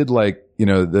I did like,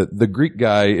 the Greek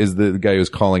guy is the guy who's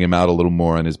calling him out a little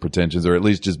more on his pretensions, or at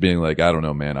least just being like, I don't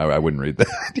know, man, I wouldn't read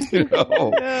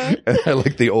that, And I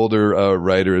like the older,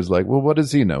 writer is like, well, what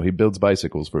does he know? He builds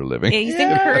bicycles for a living. Yeah, he's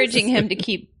encouraging him to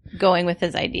keep going with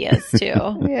his ideas too.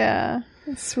 Yeah.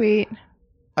 That's sweet.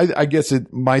 I guess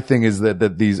my thing is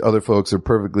that these other folks are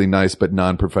perfectly nice but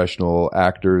non-professional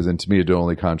actors, and to me it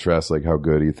only contrasts like how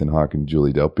good Ethan Hawke and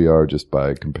Julie Delpy are just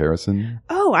by comparison.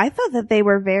 Oh, I thought that they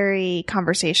were very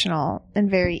conversational and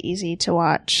very easy to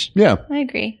watch. Yeah. I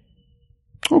agree.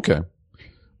 Okay.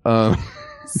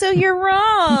 So you're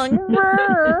wrong.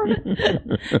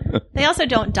 They also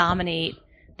don't dominate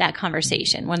that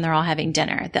conversation when they're all having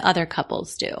dinner. The other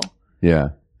couples do. Yeah.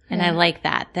 And I like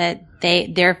that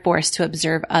they're forced to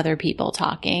observe other people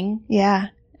talking Yeah.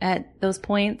 at those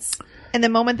points. And the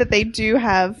moment that they do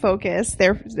have focus,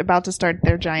 they're about to start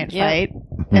their giant Yep. fight,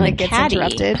 and Like it gets catty.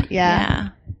 interrupted. Yeah.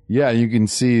 Yeah, you can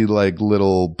see like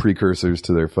little precursors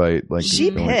to their fight. Like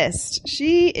She pissed.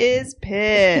 She is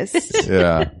pissed.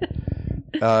 Yeah.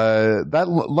 That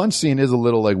lunch scene is a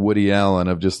little like Woody Allen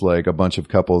of just like a bunch of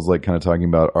couples like kind of talking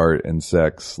about art and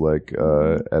sex like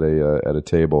at a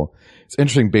table. It's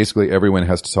interesting. Basically, everyone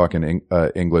has to talk in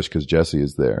English because Jesse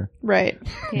is there. Right.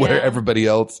 Where everybody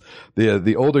else,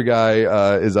 the older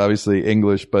guy is obviously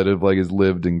English, but has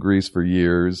lived in Greece for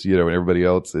years. And everybody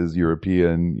else is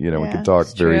European. And can talk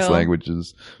various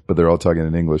languages, but they're all talking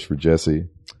in English for Jesse.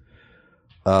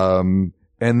 And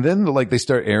then they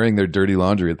start airing their dirty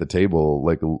laundry at the table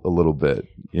like a little bit.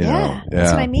 You know?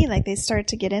 That's what I mean. Like they start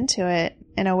to get into it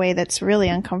in a way that's really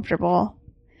uncomfortable.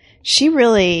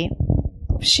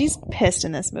 She's pissed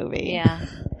in this movie. Yeah.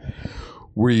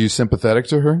 Were you sympathetic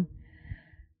to her?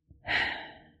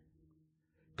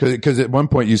 Because at one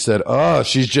point you said, "Oh,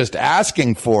 she's just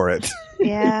asking for it."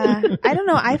 Yeah. I don't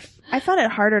know. I found it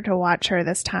harder to watch her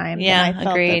this time than I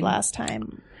felt agreed. the last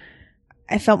time.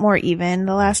 I felt more even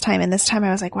the last time, and this time I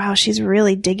was like, wow, she's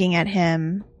really digging at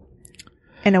him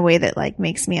in a way that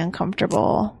makes me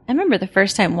uncomfortable. I remember the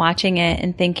first time watching it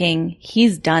and thinking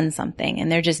he's done something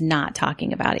and they're just not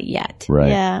talking about it yet. Right.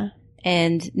 Yeah.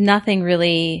 And nothing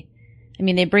really,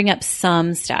 they bring up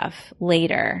some stuff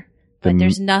later, but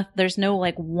there's no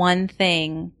one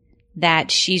thing that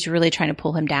she's really trying to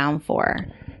pull him down for.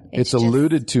 It's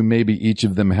alluded to maybe each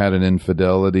of them had an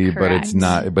infidelity, but it's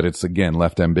not, but it's again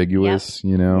left ambiguous,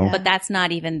 Yeah. But that's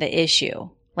not even the issue.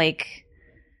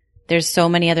 There's so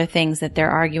many other things that they're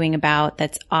arguing about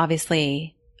that's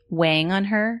obviously weighing on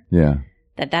her. Yeah.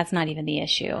 That's not even the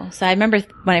issue. So I remember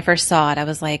when I first saw it, I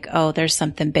was like, oh, there's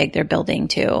something big they're building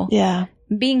to. Yeah.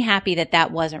 Being happy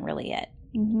that wasn't really it.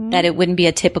 Mm-hmm. That it wouldn't be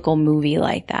a typical movie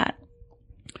like that.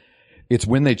 It's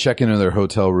when they check into their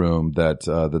hotel room that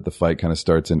the fight kind of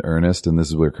starts in earnest. And this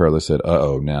is where Carla said,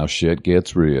 "Uh-oh, now shit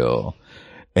gets real."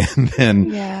 And then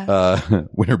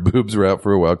when her boobs were out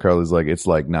for a while, Carla's like, it's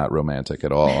not romantic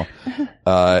at all.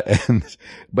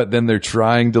 But then they're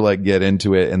trying to get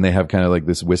into it, and they have kind of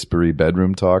this whispery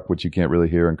bedroom talk, which you can't really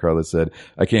hear. And Carla said,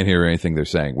 "I can't hear anything they're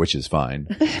saying," which is fine.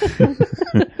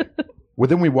 Well,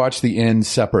 then we watched the end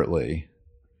separately.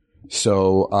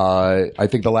 So, I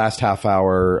think the last half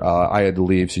hour, I had to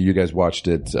leave, so you guys watched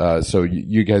it. So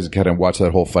you guys kind of watched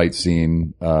that whole fight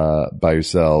scene, by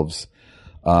yourselves.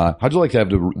 How'd you like to have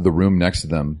the room next to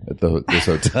them at this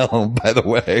hotel, by the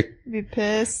way? Be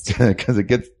pissed. Cause it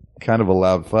gets kind of a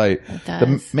loud fight. It does.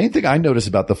 The main thing I notice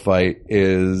about the fight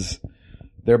is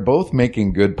they're both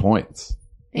making good points.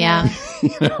 Yeah.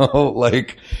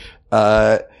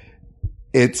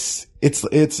 It's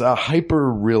a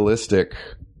hyper realistic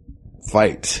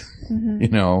fight.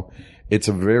 Mm-hmm. It's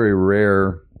a very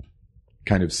rare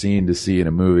kind of scene to see in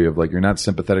a movie of you're not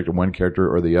sympathetic to one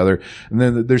character or the other. And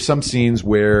then there's some scenes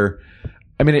where,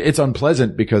 it's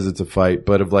unpleasant because it's a fight,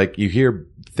 but you hear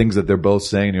things that they're both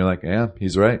saying and you're like, yeah,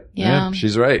 he's right. Yeah.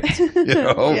 She's right.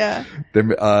 Yeah.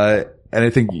 And I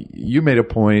think you made a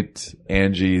point,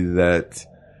 Angie, that,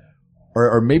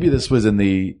 or maybe this was in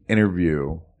the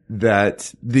interview,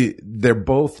 that they're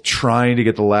both trying to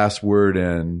get the last word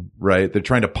in, right? They're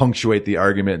trying to punctuate the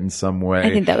argument in some way. I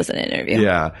think that was an interview.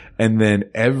 Yeah. And then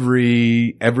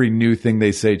every new thing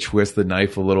they say twists the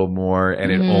knife a little more,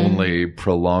 and it only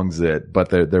prolongs it, but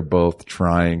they're both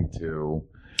trying to.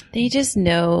 They just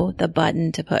know the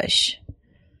button to push.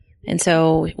 And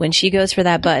so when she goes for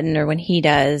that button, or when he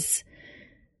does,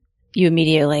 you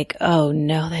immediately oh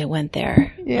no, they went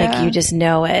there. Yeah. You just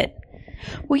know it.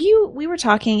 Well, we were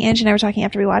talking, Angie and I were talking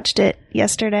after we watched it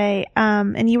yesterday,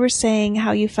 and you were saying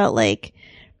how you felt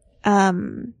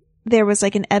there was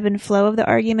an ebb and flow of the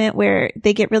argument where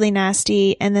they get really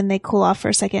nasty and then they cool off for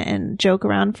a second and joke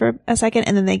around for a second,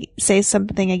 and then they say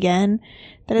something again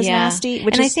that is nasty.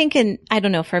 I think I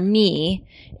don't know, for me,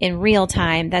 in real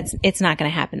time, it's not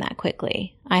going to happen that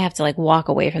quickly. I have to walk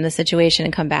away from the situation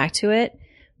and come back to it.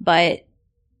 But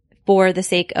for the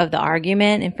sake of the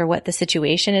argument and for what the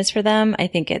situation is for them, I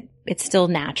think it's still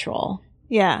natural.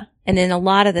 Yeah. And then a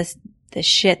lot of the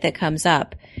shit that comes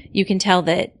up, you can tell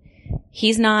that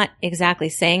he's not exactly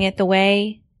saying it the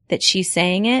way that she's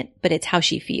saying it, but it's how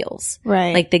she feels.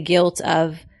 Right. The guilt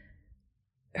of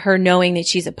her knowing that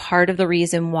she's a part of the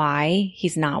reason why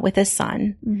he's not with his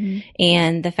son,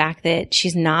 and the fact that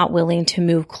she's not willing to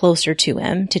move closer to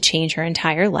him to change her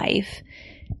entire life.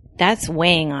 That's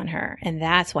weighing on her, and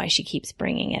that's why she keeps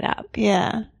bringing it up.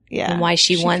 Yeah. Yeah. And why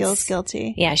she wants, feels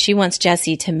guilty. Yeah. She wants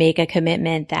Jesse to make a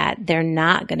commitment that they're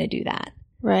not going to do that.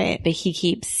 Right. But he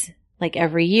keeps like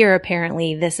every year,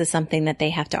 apparently this is something that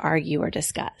they have to argue or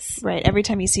discuss. Right. Every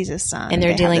time he sees his son. And they're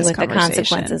they have dealing this with the conversation.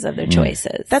 consequences of their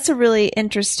choices. That's a really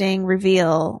interesting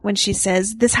reveal when she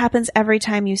says, this happens every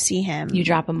time you see him. You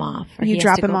drop him off. Or You he has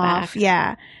drop to him go off. back.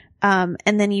 Yeah.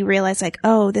 And then you realize like,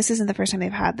 oh, this isn't the first time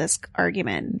they've had this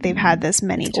argument. They've had this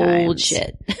many It's times. old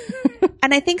shit.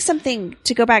 And I think something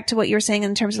to go back to what you were saying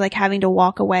in terms of like having to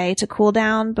walk away to cool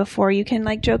down before you can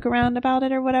like joke around about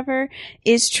it or whatever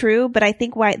is true. But I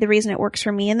think why the reason it works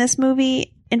for me in this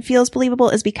movie and feels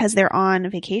believable is because they're on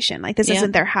vacation. Like this Yeah.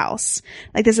 isn't their house.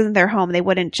 Like this isn't their home. They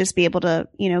wouldn't just be able to,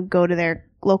 go to their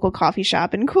local coffee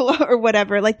shop and cool out or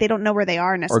whatever. Like they don't know where they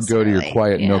are Or necessarily. go to your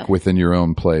quiet Yeah. nook within your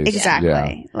own place. Exactly.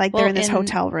 Yeah. Like Well, they're in this and-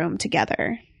 hotel room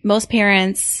together. Most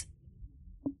parents,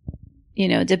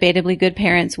 debatably good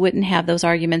parents wouldn't have those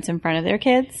arguments in front of their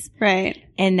kids. Right.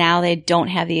 And now they don't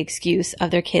have the excuse of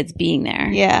their kids being there.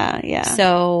 Yeah. Yeah.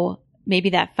 So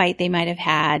maybe that fight they might have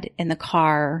had in the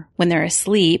car when they're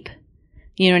asleep,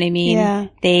 you know what I mean? Yeah.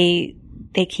 They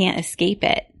can't escape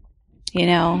it,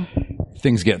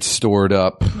 Things get stored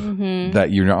up that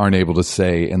you aren't able to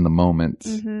say in the moment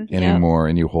anymore,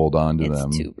 and you hold on to It's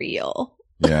them. too real.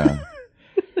 Yeah.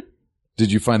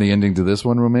 Did you find the ending to this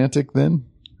one romantic then?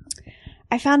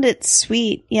 I found it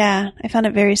sweet. Yeah. I found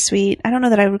it very sweet. I don't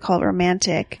know that I would call it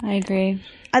romantic. I agree.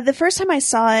 The first time I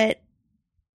saw it,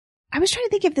 I was trying to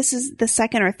think if this is the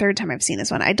second or third time I've seen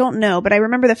this one. I don't know, but I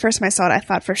remember the first time I saw it, I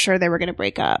thought for sure they were going to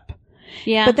break up.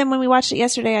 Yeah. But then when we watched it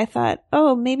yesterday, I thought,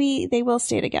 oh, maybe they will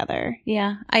stay together.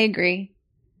 Yeah, I agree.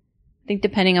 I think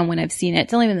depending on when I've seen it,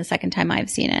 it's only been the second time I've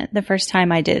seen it. The first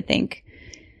time I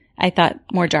thought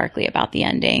more darkly about the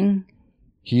ending.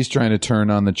 He's trying to turn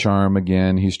on the charm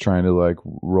again. He's trying to like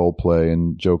role play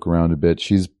and joke around a bit.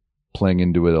 She's playing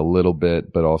into it a little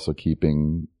bit, but also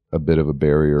keeping a bit of a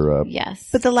barrier up. Yes.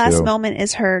 But the last So- moment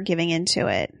is her giving into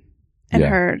it and Yeah.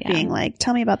 her Yeah. being like,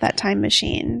 tell me about that time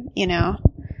machine,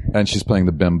 And she's playing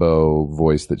the bimbo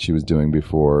voice that she was doing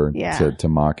before Yeah. to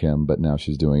mock him, but now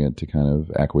she's doing it to kind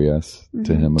of acquiesce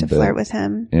to him a to bit. flirt with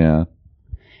him. Yeah.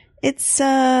 It's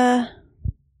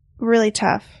really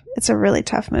tough. It's a really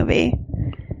tough movie.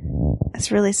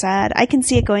 It's really sad. I can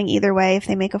see it going either way. If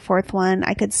they make a fourth one,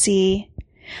 I could see.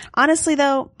 Honestly,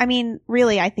 though, I mean,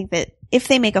 really, I think that if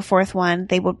they make a fourth one,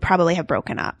 they would probably have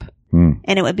broken up.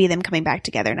 And it would be them coming back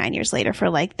together 9 years later for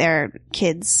like their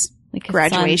kids' Like a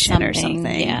graduation son or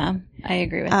something. Yeah, I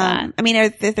agree with that. I mean,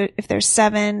 if they're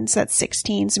 7, so that's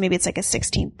 16. So maybe it's like a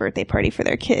 16th birthday party for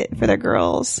their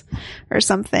girls or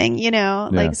something,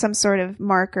 like some sort of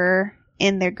marker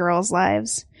in their girls'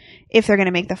 lives if they're going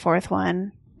to make the fourth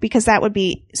one, because that would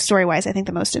be story-wise, I think,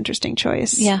 the most interesting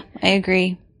choice. Yeah, I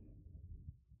agree.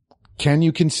 Can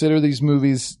you consider these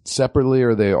movies separately, or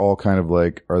are they all kind of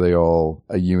like, are they all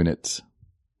a unit?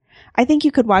 I think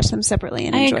you could watch them separately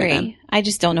and I enjoy agree. them. I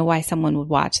just don't know why someone would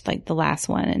watch like the last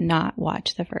one and not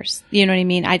watch the first. You know what I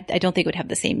mean? I don't think it would have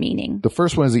the same meaning. The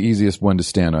first one is the easiest one to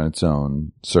stand on its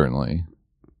own, certainly.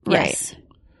 Right. Yes.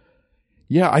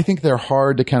 Yeah, I think they're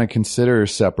hard to kind of consider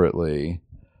separately.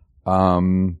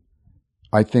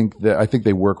 I think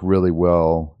they work really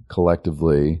well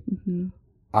collectively. Mm-hmm.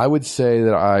 I would say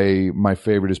that my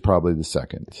favorite is probably the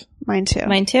second. Mine too.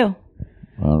 Mine too.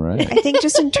 All right. I think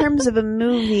just in terms of a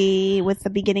movie with the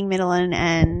beginning, middle, and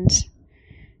end,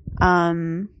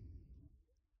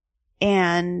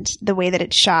 and the way that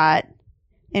it's shot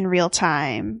in real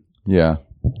time, Yeah.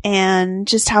 and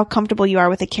just how comfortable you are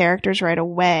with the characters right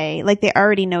away. Like they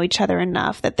already know each other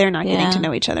enough that they're not getting Yeah. to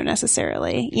know each other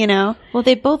necessarily, Well,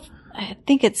 they both, I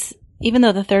think it's, even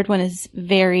though the third one is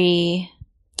very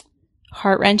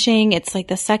heart-wrenching, it's like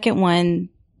the second one,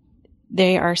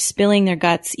 they are spilling their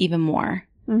guts even more.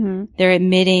 Mm-hmm. They're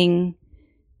admitting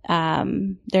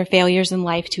their failures in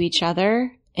life to each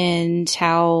other and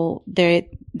how they're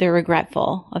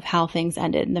regretful of how things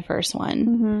ended in the first one.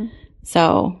 Mm-hmm.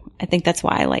 So I think that's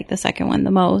why I like the second one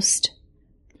the most.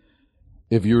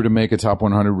 If you were to make a top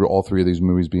 100, would all three of these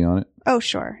movies be on it? Oh,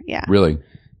 sure. Yeah. Really?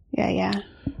 Yeah.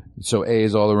 So A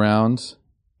is all around.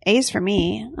 A's for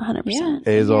me, 100%.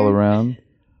 A is all around.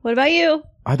 What about you?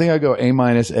 I think I go A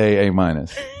minus, A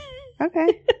minus.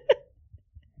 Okay.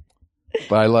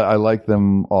 But I like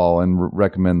them all and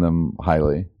recommend them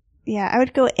highly. Yeah, I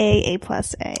would go A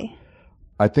plus A.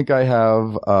 I think I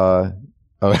have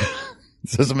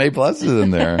so some A pluses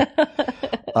in there.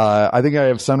 I think I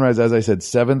have Sunrise, as I said,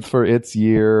 7th for its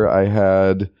year. I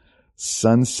had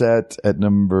Sunset at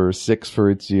number 6 for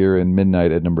its year and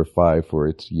Midnight at number 5 for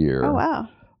its year. Oh, wow.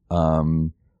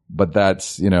 but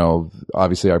that's,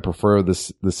 obviously I prefer the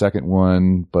second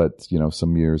one, but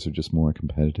some years are just more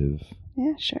competitive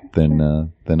Yeah, sure.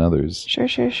 than others. Sure.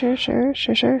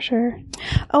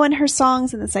 Oh, and her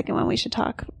songs in the second one we should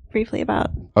talk briefly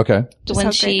about. Okay. The Just one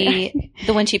how great they are.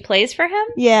 the one she plays for him?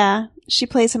 Yeah, she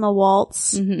plays him a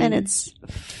waltz, Mhm. and it's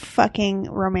fucking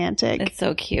romantic. It's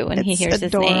so cute when he It's hears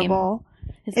adorable. his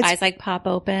name. His It's- eyes like pop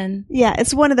open. Yeah,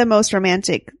 it's one of the most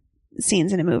romantic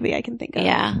scenes in a movie I can think of.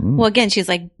 Yeah. Mm. Well, again, she's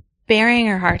like bearing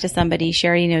her heart to somebody she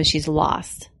already knows she's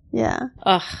lost. Yeah.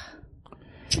 Ugh.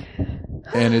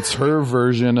 And it's her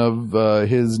version of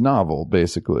his novel,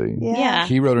 basically. Yeah.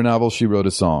 He wrote a novel, she wrote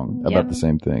a song about Yep. the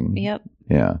same thing. Yep.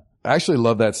 Yeah. I actually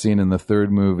love that scene in the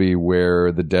third movie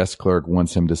where the desk clerk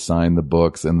wants him to sign the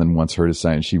books and then wants her to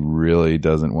sign. She really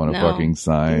doesn't want to No. fucking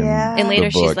sign. Yeah. And later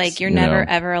the she's books, like, you're never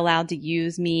ever allowed to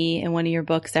use me in one of your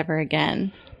books ever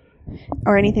again.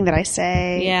 Or anything that I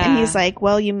say. Yeah. And he's like,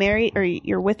 well, you married, or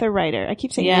you're with a writer. I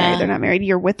keep saying Yeah. married. They're not married.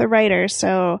 You're with a writer.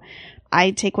 So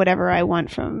I take whatever I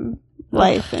want from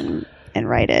life and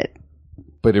write it.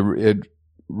 But it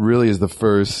really is the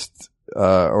first,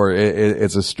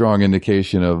 it's a strong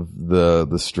indication of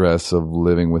the stress of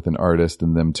living with an artist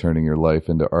and them turning your life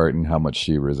into art and how much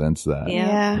she resents that.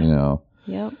 Yeah.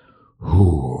 Yep.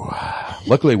 Whew.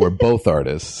 Luckily, we're both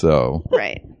artists, so.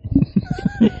 Right.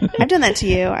 I've done that to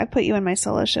you. I put you in my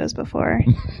solo shows before.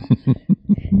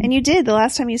 And you did. The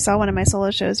last time you saw one of my solo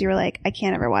shows, you were like, I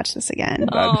can't ever watch this again.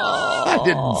 I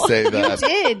didn't say that.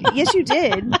 Did. Yes, you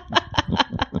did.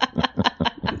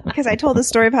 Because I told the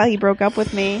story of how he broke up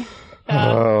with me.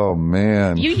 Oh,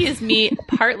 man. You used me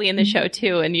partly in the show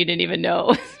too, and you didn't even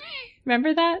know.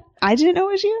 Remember that? I didn't know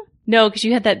it was you. No, because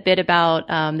you had that bit about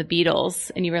the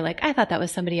Beatles, and you were like, I thought that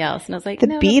was somebody else. And I was like, The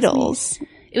no, that's me. Beatles.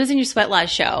 It was in your Sweat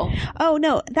Lodge show. Oh,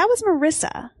 no. That was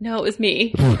Marissa. No, it was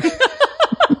me.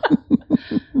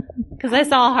 Because I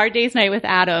saw a Hard Day's Night with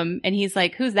Adam, and he's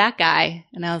like, who's that guy?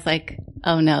 And I was like,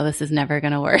 oh no, this is never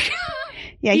going to work.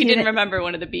 Yeah, You he didn't remember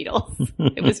one of the Beatles.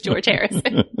 It was George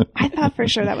Harrison. I thought for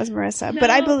sure that was Marissa, but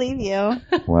I No. believe you.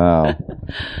 Wow.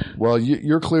 Well,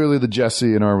 you're clearly the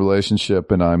Jesse in our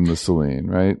relationship, and I'm the Celine,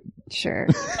 right? Sure.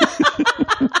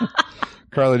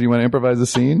 Carla, do you want to improvise a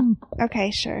scene?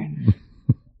 Okay, sure.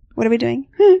 What are we doing?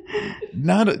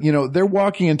 Not, they're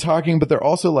walking and talking, but they're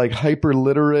also like hyper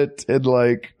literate and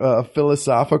like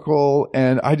philosophical.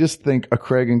 And I just think a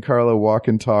Craig and Carla walk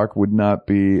and talk would not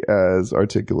be as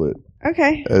articulate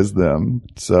Okay, as them.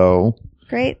 So,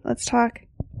 great. Let's talk.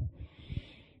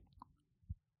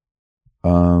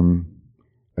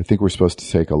 I think we're supposed to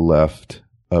take a left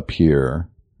up here.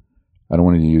 I don't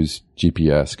want to use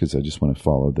GPS because I just want to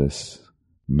follow this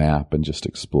map and just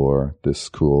explore this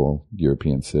cool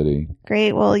European city.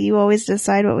 Great. Well, you always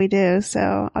decide what we do,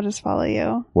 so I'll just follow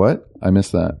you. What? I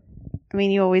missed that. I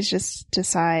mean, you always just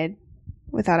decide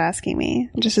without asking me.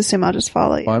 Just assume I'll just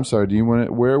follow you. Oh, I'm sorry. Do you want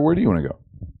to, where do you want to go?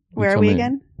 Where You are tell we me.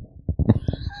 again?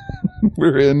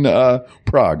 We're in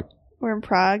Prague. We're in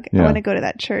Prague. Yeah. I want to go to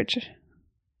that church.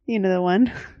 You know the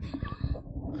one.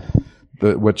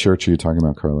 What church are you talking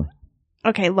about, Carla?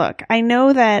 Okay, look, I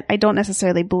know that I don't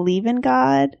necessarily believe in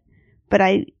God, but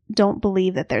I don't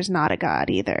believe that there's not a God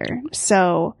either.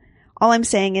 So all I'm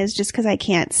saying is just because I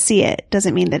can't see it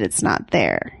doesn't mean that it's not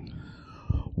there.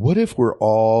 What if we're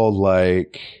all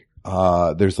like,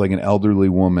 there's like an elderly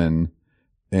woman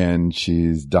and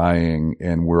she's dying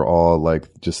and we're all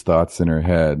like just thoughts in her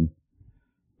head.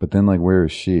 But then like, where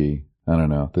is she? I don't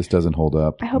know. This doesn't hold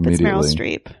up. I hope it's Meryl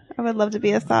immediately. Streep. I would love to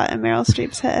be a thought in Meryl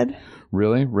Streep's head.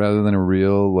 Really? Rather than a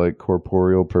real like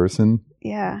corporeal person?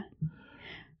 Yeah.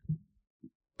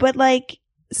 But like,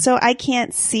 so I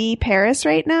can't see Paris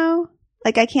right now.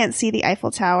 Like I can't see the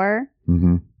Eiffel Tower,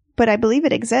 Mm-hmm. but I believe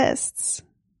it exists.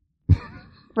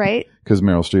 Right? Because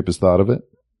Meryl Streep has thought of it?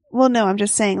 Well, no, I'm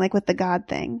just saying like with the God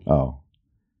thing. Oh.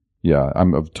 Yeah,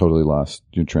 I've totally lost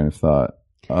your train of thought.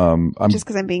 I'm Just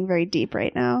because I'm being very deep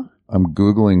right now. I'm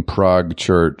Googling Prague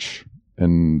church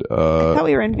and I thought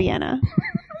we were in Vienna.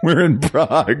 we're in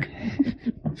Prague.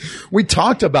 We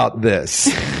talked about this.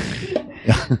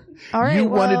 All right. You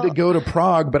wanted well, to go to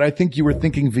Prague, but I think you were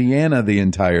thinking Vienna the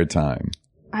entire time.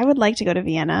 I would like to go to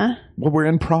Vienna. Well, we're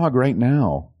in Prague right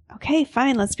now. Okay,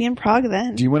 fine. Let's be in Prague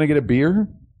then. Do you want to get a beer?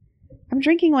 I'm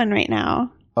drinking one right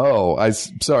now. Oh,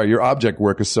 sorry. Your object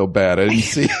work is so bad. I didn't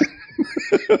see.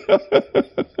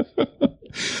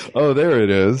 Oh, there it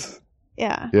is.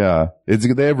 Yeah. Yeah.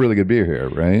 They have really good beer here,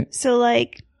 right? So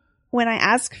like when I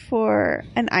ask for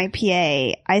an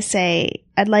IPA, I say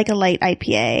I'd like a light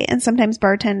IPA. And sometimes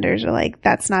bartenders are like,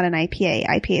 that's not an IPA.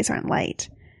 IPAs aren't light.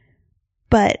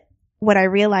 But what I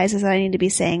realize is that I need to be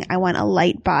saying I want a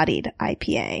light bodied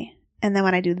IPA. And then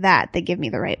when I do that, they give me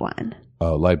the right one.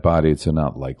 Oh, light bodied, so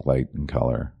not like light in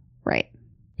color. Right.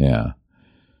 Yeah.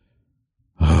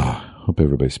 Hope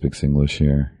everybody speaks English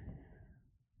here.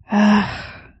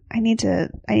 I need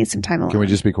some time alone. Can we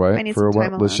just be I quiet need for a some while?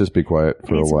 time Let's alone. just be quiet I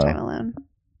for a need some time while. alone.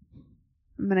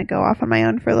 I'm going to go off on my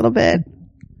own for a little bit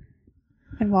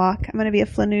and walk. I'm going to be a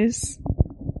flanneuse.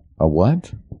 A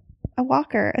what? A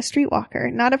walker, a street walker,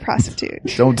 not a prostitute.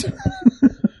 Don't.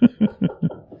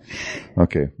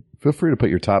 Okay. Feel free to put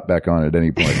your top back on at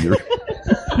any point. You're...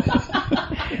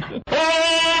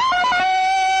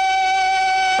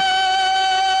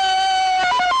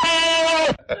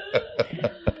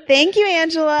 Thank you,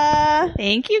 Angela.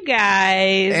 Thank you,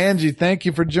 guys. Angie, thank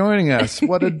you for joining us.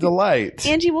 What a delight.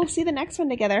 Angie, we'll see the next one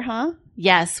together, huh?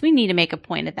 Yes, we need to make a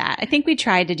point of that. I think we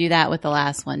tried to do that with the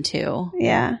last one too.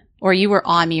 Yeah. Or you were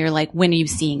on me. You're like, when are you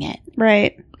seeing it?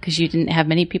 Right. Because you didn't have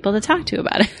many people to talk to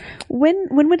about it. When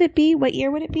would it be? What year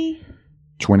would it be?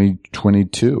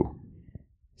 2022.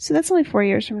 So that's only 4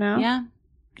 years from now. Yeah.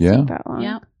 Yeah. Not that long.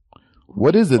 Yeah.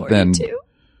 What is it then? 42.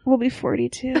 We'll be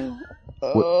 42.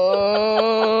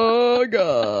 Oh,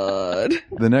 God.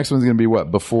 The next one's going to be what?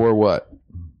 Before what?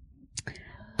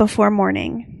 Before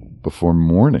morning. Before You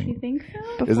morning. think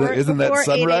so? Isn't that before 8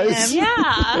 sunrise? a.m.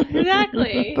 Yeah,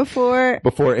 exactly. Before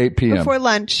 8 p.m. before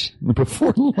lunch.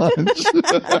 Before lunch.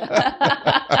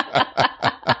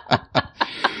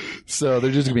 So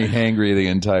they're just going to be hangry the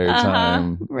entire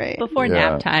time. Right. Before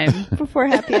Yeah. nap time. Before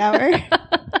happy hour.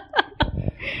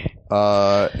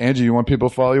 Angie, you want people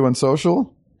to follow you on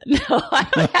social? No, I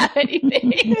don't have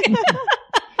anything.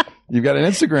 You've got an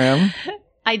Instagram.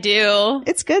 I do.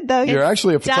 It's good though. You're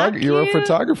actually a photographer. You're a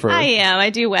photographer. I am.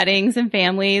 I do weddings and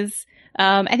families.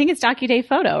 I think it's DocuDay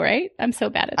Photo, right? I'm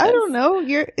so bad at this. I don't know.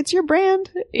 It's your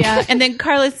brand. Yeah. And then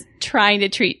Carla's trying to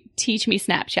teach me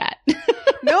Snapchat.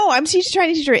 No, I'm trying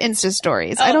to teach her Insta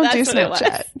stories. I don't do that's what it was.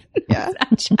 Snapchat. Yeah.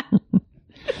 Snapchat.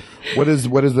 What is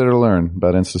there to learn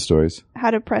about Insta stories?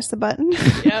 How to press the button.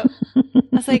 Yep.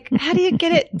 I was like, how do you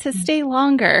get it to stay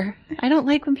longer? I don't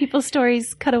like when people's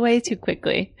stories cut away too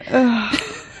quickly. Ugh,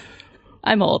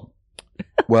 I'm old.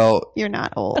 Well, you're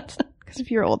not old. Because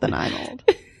if you're old, then I'm old.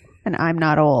 And I'm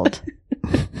not old.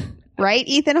 Right,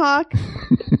 Ethan Hawke?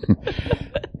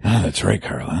 that's right,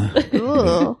 Carla.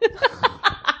 Ooh.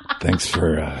 Thanks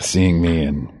for seeing me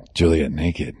and Juliet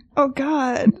naked. Oh,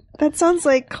 God. That sounds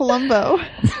like Columbo.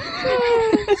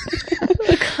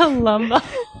 Columbo.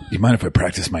 You mind if I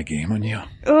practice my game on you?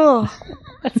 Oh,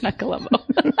 That's not Columbo.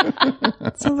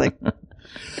 sounds like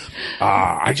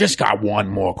I just got one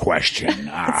more question.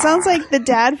 it sounds like the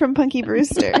dad from Punky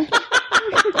Brewster.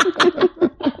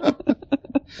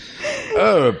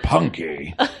 Oh,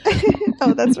 Punky.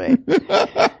 Oh, that's right.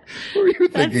 What were you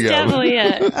That's thinking of? definitely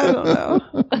it. I don't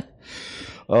know.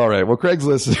 All right. Well, Craig's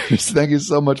listeners, thank you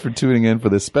so much for tuning in for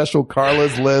this special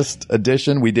Carla's List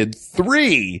edition. We did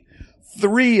three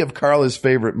of Carla's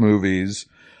favorite movies.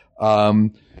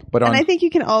 And I think you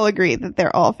can all agree that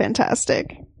they're all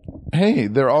fantastic. hey,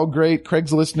 they're all great.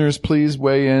 Craig's listeners, please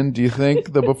weigh in. Do you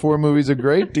think the Before movies are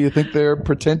great? Do you think they're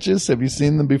pretentious? Have you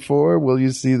seen them before? Will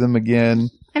you see them again?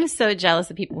 I'm so jealous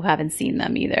of people who haven't seen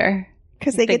them either.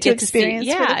 Because they get to experience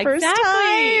for yeah, the first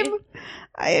exactly. time.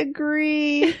 I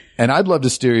agree. And I'd love to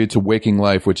steer you to Waking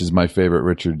Life, which is my favorite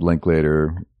Richard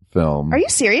Linklater film. Are you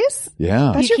serious?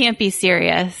 Yeah, You can't be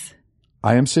serious.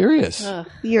 I am serious. Ugh.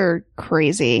 You're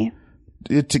crazy.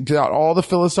 It got all the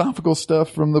philosophical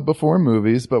stuff from the Before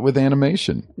movies, but with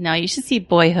animation. No, you should see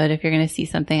Boyhood if you're going to see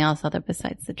something else other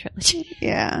besides the trilogy.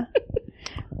 Yeah.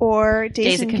 Or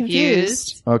Dazed and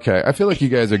Confused. Okay, I feel like you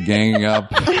guys are ganging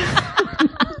up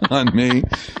on me.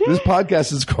 This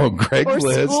podcast is called Craig's Or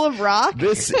List. School of Rock.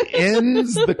 This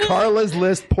ends the Carla's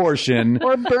List portion.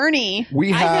 Or Bernie.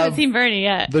 We I haven't have seen Bernie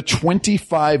yet. the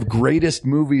 25 greatest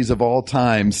movies of all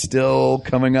time still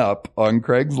coming up on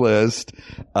Craig's List.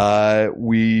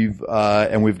 We've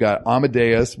got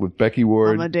Amadeus with Becky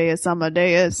Ward Amadeus.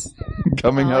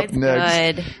 coming Oh, up it's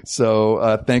next. good.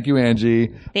 So, thank you, Angie.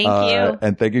 Thank you.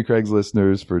 And thank you, Craig's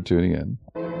listeners, for tuning in.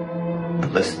 The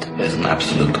list is an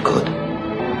absolute good.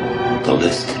 The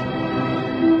list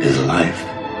is life.